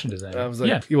video fashion designer. I was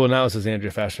like, well, now it says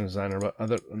Andrea, fashion designer, but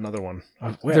another one.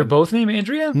 They're both named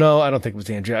Andrea? No, I don't think it was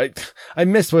Andrea. I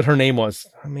missed what her name was.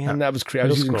 I mean, that was I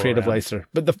was using Creative Licer,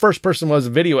 but the first person was a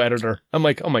video editor. I'm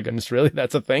like, oh my goodness, really?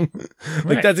 That's a thing?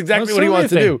 Like that's exactly what he wants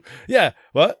to do. Yeah.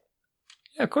 What?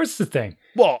 Yeah, of course it's a thing.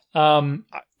 Well,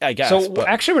 I guess. So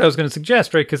actually, what I was going to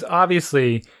suggest, right? Because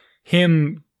obviously,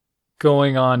 him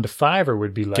going on to Fiverr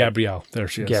would be like Gabrielle. There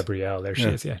she is. Gabrielle. There she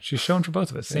is. Yeah, she's shown for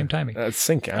both of us. Same timing. That's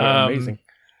syncing. Amazing.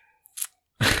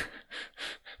 A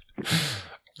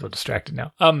little distracted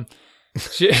now.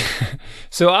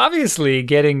 So obviously,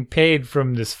 getting paid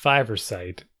from this Fiverr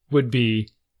site would be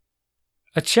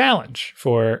a challenge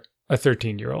for a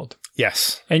 13-year-old.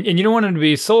 Yes. And you don't want him to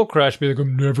be soul crushed, be like,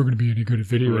 I'm never going to be any good at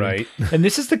video. Right. And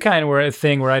this is the kind of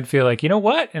thing where I'd feel like, you know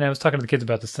what? And I was talking to the kids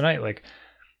about this tonight. Like,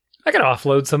 I got to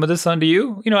offload some of this onto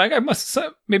you. I must,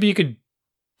 maybe you could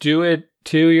do it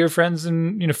to your friends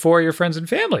and, for your friends and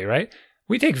family, right?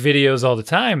 We take videos all the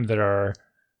time that are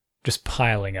just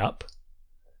piling up.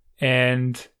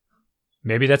 And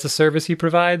maybe that's a service he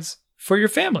provides for your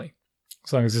family,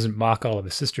 as long as it doesn't mock all of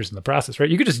his sisters in the process, right?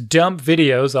 You could just dump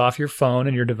videos off your phone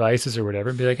and your devices or whatever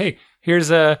and be like, hey, here's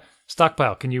a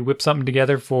stockpile. Can you whip something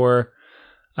together for,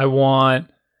 I want,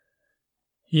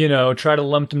 try to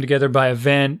lump them together by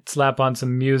event, slap on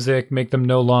some music, make them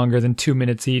no longer than 2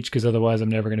 minutes each, because otherwise I'm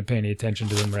never going to pay any attention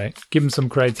to them, right? Give them some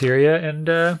criteria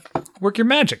and work your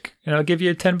magic. I'll give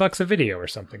you $10 a video or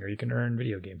something, or you can earn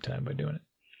video game time by doing it.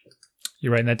 You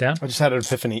writing that down? I just had an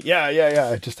epiphany. Yeah.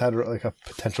 I just had like a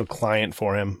potential client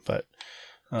for him, but.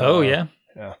 Yeah.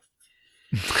 Yeah.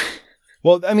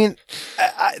 Well, I mean,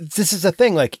 this is the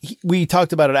thing. Like we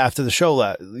talked about it after the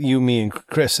show. You, me, and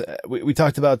Chris. We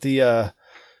talked about the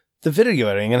video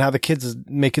editing and how the kids is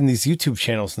making these YouTube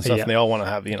channels and stuff. Yeah. And they all want to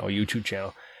have a YouTube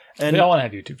channel. And they all want to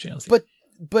have YouTube channels.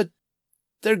 But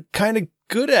they're kind of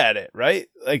good at it, right?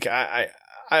 Like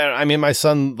I mean, my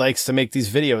son likes to make these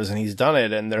videos, and he's done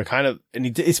it, and they're kind of,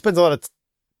 and he spends a lot of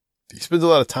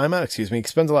time at it. He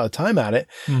spends a lot of time at it,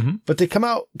 but they come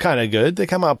out kind of good. They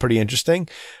come out pretty interesting.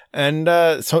 And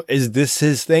so, is this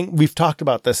his thing? We've talked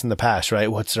about this in the past,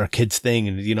 right? What's our kid's thing,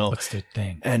 and what's their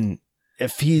thing? And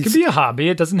if it could be a hobby,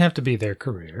 it doesn't have to be their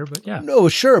career, but yeah, no,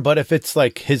 sure. But if it's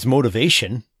like his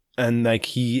motivation, and like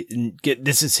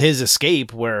this is his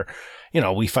escape, where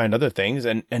we find other things,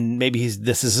 and maybe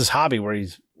this is his hobby where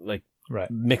he's like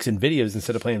mixing videos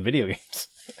instead of playing video games.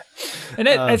 And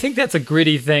I think that's a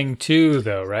gritty thing too,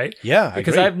 though, right? Yeah,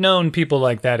 because I've known people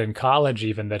like that in college,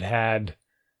 even that had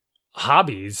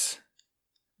hobbies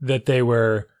that they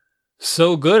were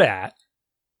so good at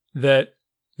that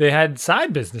they had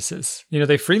side businesses. They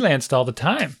freelanced all the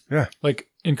time. Yeah, like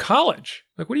in college.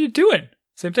 Like, what are you doing?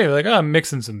 Same thing. They're like, oh, I'm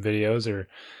mixing some videos or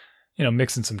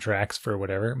mixing some tracks for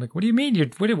whatever. I'm like, what do you mean?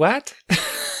 What?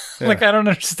 Yeah. Like, I don't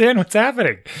understand what's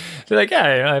happening. They're like,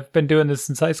 yeah, I've been doing this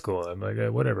since high school. I'm like,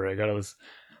 whatever. I got all those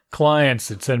clients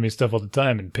that send me stuff all the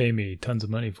time and pay me tons of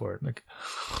money for it. I'm like,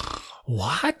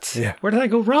 what? Yeah. Where did I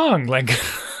go wrong? Like,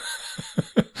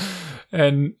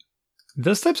 and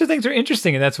those types of things are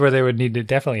interesting. And that's where they would need to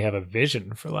definitely have a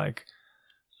vision for like,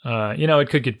 it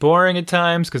could get boring at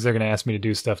times because they're going to ask me to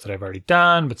do stuff that I've already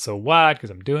done, but so what? Because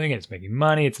I'm doing it. It's making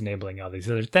money. It's enabling all these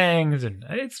other things. And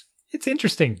it's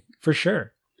interesting for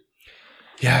sure.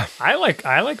 Yeah. I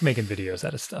like making videos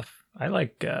out of stuff. I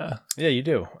like, yeah, you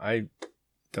do. I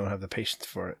don't have the patience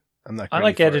for it. I'm not. I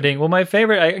like editing. Well, my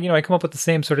favorite, I come up with the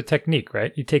same sort of technique,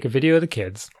 right? You take a video of the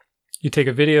kids, you take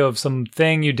a video of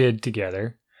something you did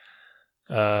together.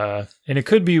 And it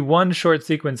could be one short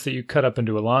sequence that you cut up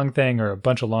into a long thing or a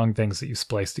bunch of long things that you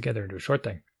splice together into a short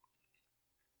thing.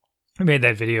 I made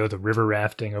that video of the river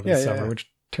rafting over the summer, which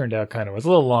turned out was a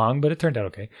little long, but it turned out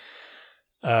okay.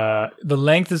 The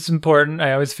length is important.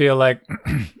 I always feel like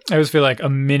a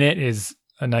minute is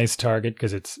a nice target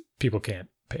because people can't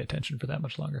pay attention for that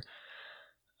much longer.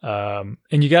 And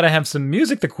you got to have some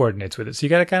music that coordinates with it. So you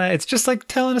got to it's just like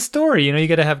telling a story, you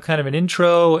got to have kind of an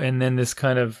intro and then this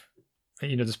kind of,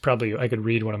 there's probably, I could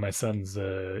read one of my son's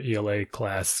ELA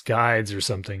class guides or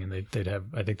something, and they'd have,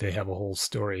 I think they have a whole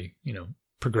story,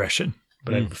 progression,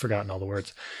 but I've forgotten all the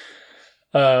words.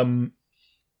 And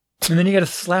then you got to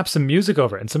slap some music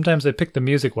over it. And sometimes I pick the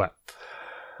music. What?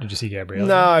 Did you see Gabrielle?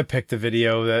 No, I picked a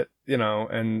video that,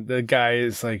 and the guy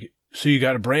is like, so you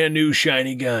got a brand new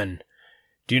shiny gun.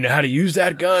 Do you know how to use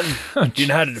that gun? Do you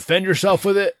know how to defend yourself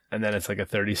with it? And then it's like a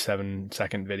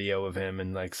 37-second video of him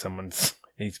and like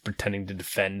he's pretending to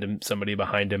defend somebody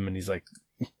behind him. And he's like,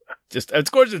 just,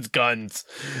 of course it's guns.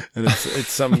 And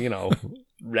it's some,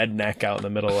 redneck out in the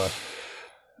middle of,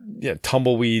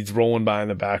 tumbleweeds rolling by in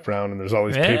the background, and there's all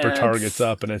these paper targets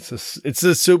up, and it's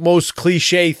the most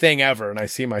cliche thing ever. And I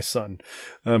see my son,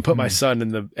 put my son in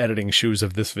the editing shoes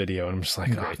of this video, and I'm just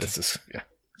like, oh, this is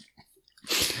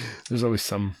There's always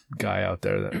some guy out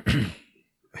there that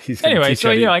he's anyway.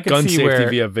 So I can gun see safety where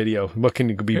via video. What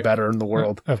can be better in the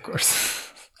world? Of course.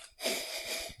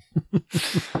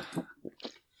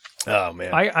 Oh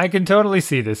man, I can totally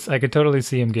see this. I could totally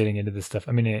see him getting into this stuff.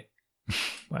 I mean,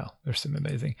 wow, there's some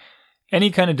amazing. Any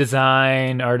kind of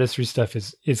design, artistry stuff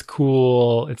is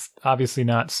cool. It's obviously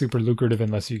not super lucrative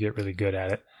unless you get really good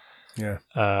at it.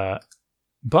 Yeah.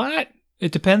 But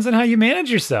it depends on how you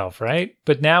manage yourself, right?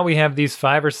 But now we have these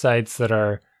Fiverr sites that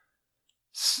are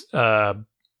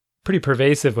pretty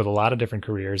pervasive with a lot of different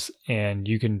careers, and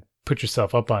you can put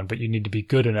yourself up on, but you need to be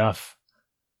good enough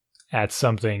at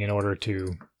something in order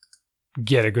to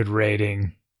get a good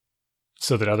rating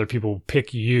so that other people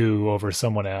pick you over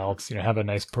someone else, have a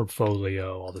nice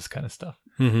portfolio, all this kind of stuff.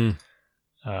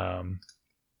 Mm-hmm. Yeah,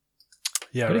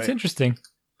 but it's interesting.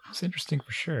 It's interesting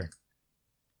for sure.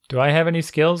 Do I have any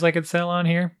skills I could sell on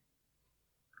here?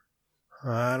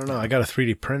 I don't know. I got a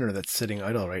 3D printer that's sitting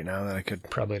idle right now that I could.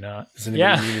 Probably not. Does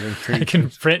anybody need anything 3D I can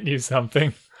print you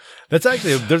something. There's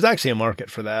actually a market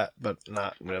for that, but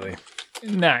not really.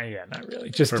 Not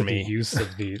really. Just For the me. use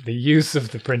of the use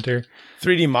of the printer.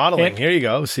 3D modeling. And- Here you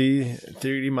go. See,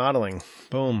 3D modeling.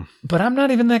 Boom. But I'm not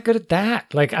even that good at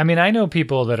that. Like, I mean, I know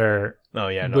people that are Oh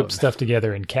yeah, no. whip stuff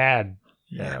together in CAD,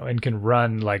 Yeah. and can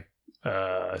run like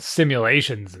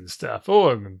simulations and stuff.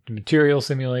 Oh, material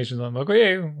simulations. I'm like,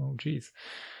 oh, geez.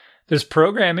 There's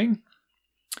programming.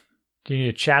 Do you need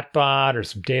a chatbot or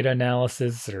some data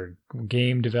analysis or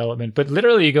game development? But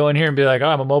literally, you go in here and be like, oh,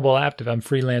 I'm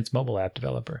freelance mobile app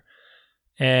developer.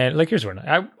 And like, here's one.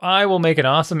 I will make an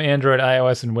awesome Android,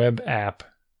 iOS, and web app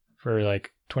for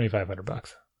like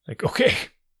 $2,500. Like, okay,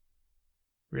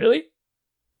 really?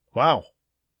 Wow.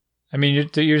 I mean,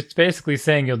 you're basically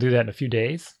saying you'll do that in a few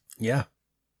days. Yeah.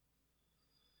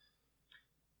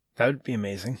 That would be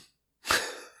amazing.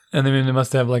 And then they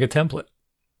must have like a template.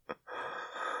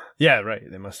 Yeah, right.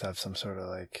 They must have some sort of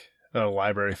like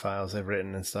library files they've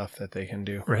written and stuff that they can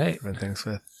do Right. different things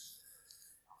with.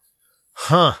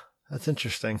 Huh. That's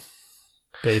interesting.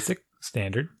 Basic,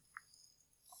 standard,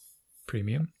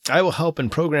 premium. I will help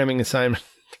in programming assignment.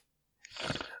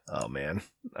 Oh man.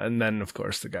 And then of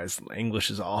course the guy's English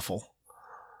is awful.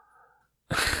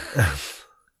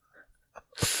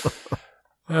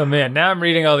 Oh man, now I'm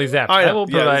reading all these apps. I know. I will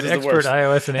Yeah, provide this is the expert worst.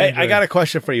 iOS and Hey, Android. I got a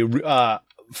question for you.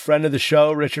 Friend of the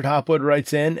show, Richard Hopwood,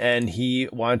 writes in and he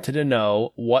wanted to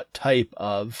know what type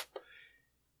of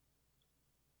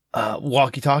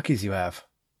walkie-talkies you have.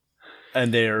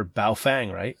 And they're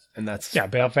Baofeng, right? And that's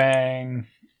Baofeng,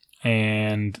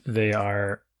 and they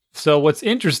are. So what's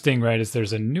interesting, right, is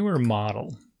there's a newer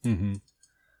model Mm-hmm.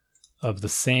 of the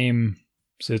same.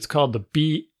 So it's called the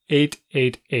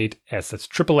B888S. That's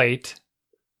 888.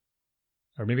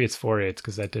 Or maybe it's 48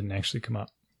 because that didn't actually come up.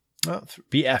 Oh,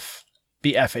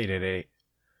 BF888.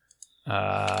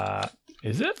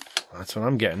 Is it? That's what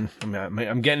I'm getting.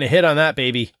 I'm getting a hit on that,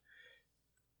 baby.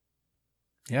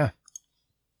 Yeah.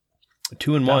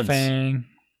 2-in-1s. Baofeng.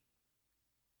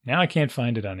 Now I can't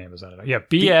find it on Amazon. Yeah,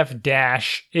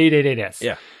 BF-888S.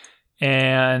 Yeah.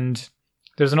 And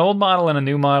there's an old model and a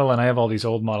new model, and I have all these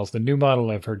old models. The new model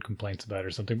I've heard complaints about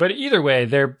or something. But either way,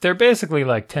 they're basically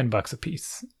like $10 a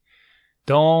piece.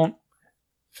 Don't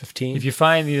 15. if you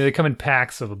find they come in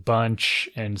packs of a bunch,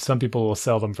 and some people will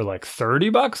sell them for like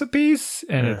 $30 a piece,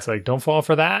 and Yeah. it's like, don't fall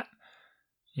for that.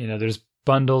 There's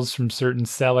bundles from certain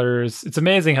sellers. It's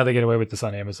amazing how they get away with this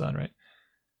on Amazon, right?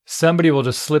 Somebody will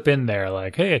just slip in there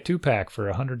like, hey, a 2-pack for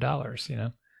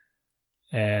 $100,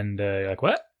 and you're like,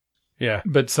 what? Yeah.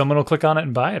 But someone will click on it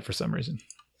and buy it for some reason.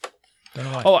 Don't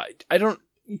know why. Oh, I don't.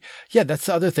 Yeah, that's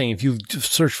the other thing. If you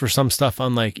search for some stuff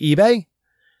on like eBay,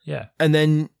 Yeah. and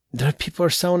then there people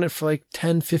are selling it for like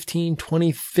 10, 15,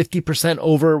 20, 50%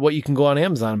 over what you can go on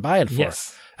Amazon and buy it for.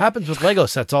 Yes. Happens with Lego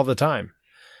sets all the time.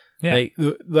 Yeah. Like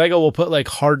Lego will put like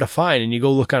hard to find, and you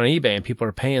go look on eBay and people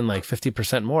are paying like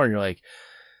 50% more, and you're like,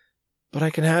 but I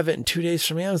can have it in 2 days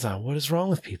from Amazon. What is wrong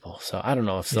with people? So I don't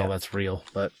know if that's real,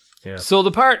 but yeah. So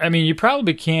the part, I mean, you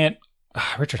probably can't.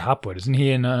 Richard Hopwood, isn't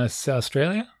he in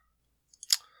Australia?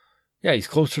 Yeah, he's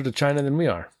closer to China than we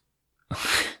are.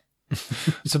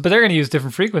 But they're going to use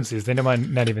different frequencies. They might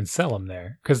not even sell them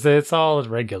there because it's all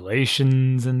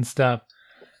regulations and stuff.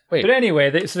 Wait. But anyway,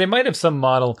 they might have some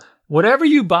model. Whatever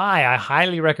you buy, I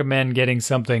highly recommend getting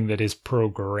something that is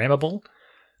programmable.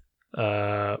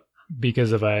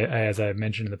 Because as I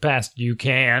mentioned in the past, you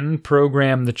can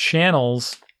program the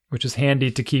channels, which is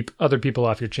handy to keep other people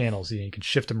off your channels. You can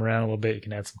shift them around a little bit. You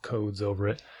can add some codes over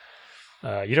it.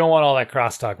 You don't want all that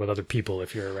crosstalk with other people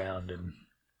if you're around in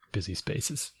busy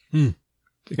spaces.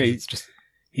 Because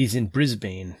he's in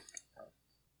Brisbane.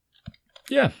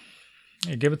 Yeah.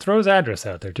 Hey, throw his address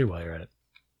out there too while you're at it.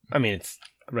 I mean, it's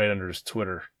right under his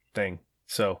Twitter thing.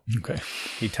 So Okay.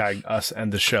 he tagged us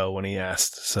and the show when he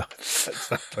asked. So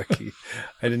it's not like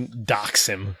I didn't dox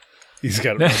him. He's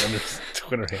got it right under his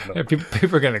Twitter handle. Yeah,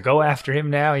 people are going to go after him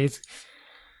now.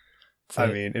 I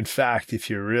mean, in fact, if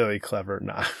you're really clever,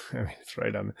 I mean, it's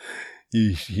right on.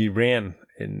 He ran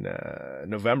in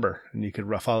November, and you could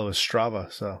follow his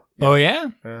Strava. So Oh, yeah?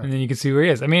 Yeah. And then you can see where he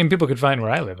is. I mean, people could find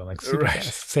where I live. I'm like, super Right.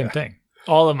 fast. Same thing.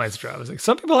 All of my Stravas. Like,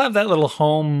 some people have that little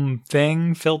home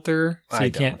thing filter. So I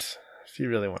you don't. can't If you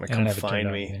really want to I don't come have it turned find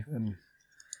on, me, yeah. and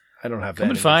I don't have come and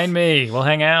enemies. find me. We'll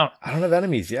hang out. I don't have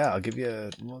enemies. Yeah, I'll give you.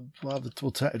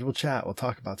 We'll chat. We'll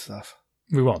talk about stuff.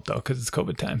 We won't, though, because it's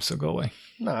COVID time. So go away.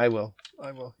 No, I will.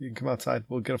 You can come outside.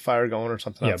 We'll get a fire going or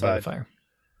something Yeah, by the outside. fire.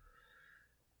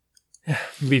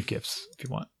 Leave gifts if you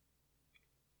want.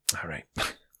 All right.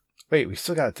 Wait, we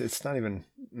still got, it's not even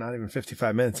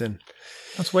 55 minutes in.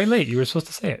 That's way late. You were supposed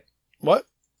to say it. What?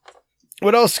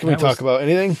 What else can we That talk was- about?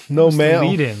 Anything? No mail.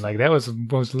 Lead in. Like that was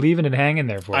leaving it hanging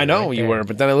there for you. I know right you there. were,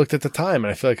 but then I looked at the time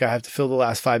and I feel like I have to fill the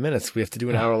last 5 minutes. We have to do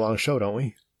an hour-long show, don't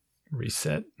we?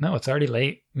 Reset. No, it's already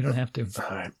late. We don't have to.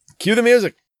 All right. Cue the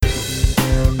music.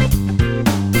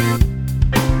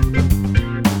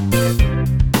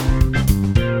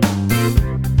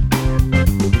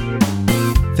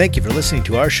 Thank you for listening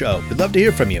to our show. We'd love to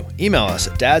hear from you. Email us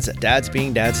at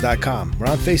dads@dadsbeingdads.com. We're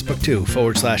on Facebook too,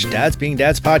 /Dads Being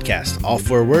Dads Podcast. All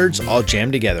 4 words, all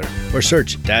jammed together. Or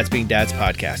search Dads Being Dads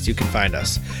Podcast. You can find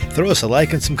us. Throw us a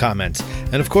like and some comments.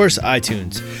 And of course,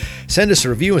 iTunes. Send us a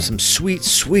review and some sweet,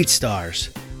 sweet stars.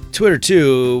 Twitter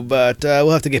too, but we'll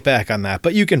have to get back on that.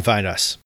 But you can find us.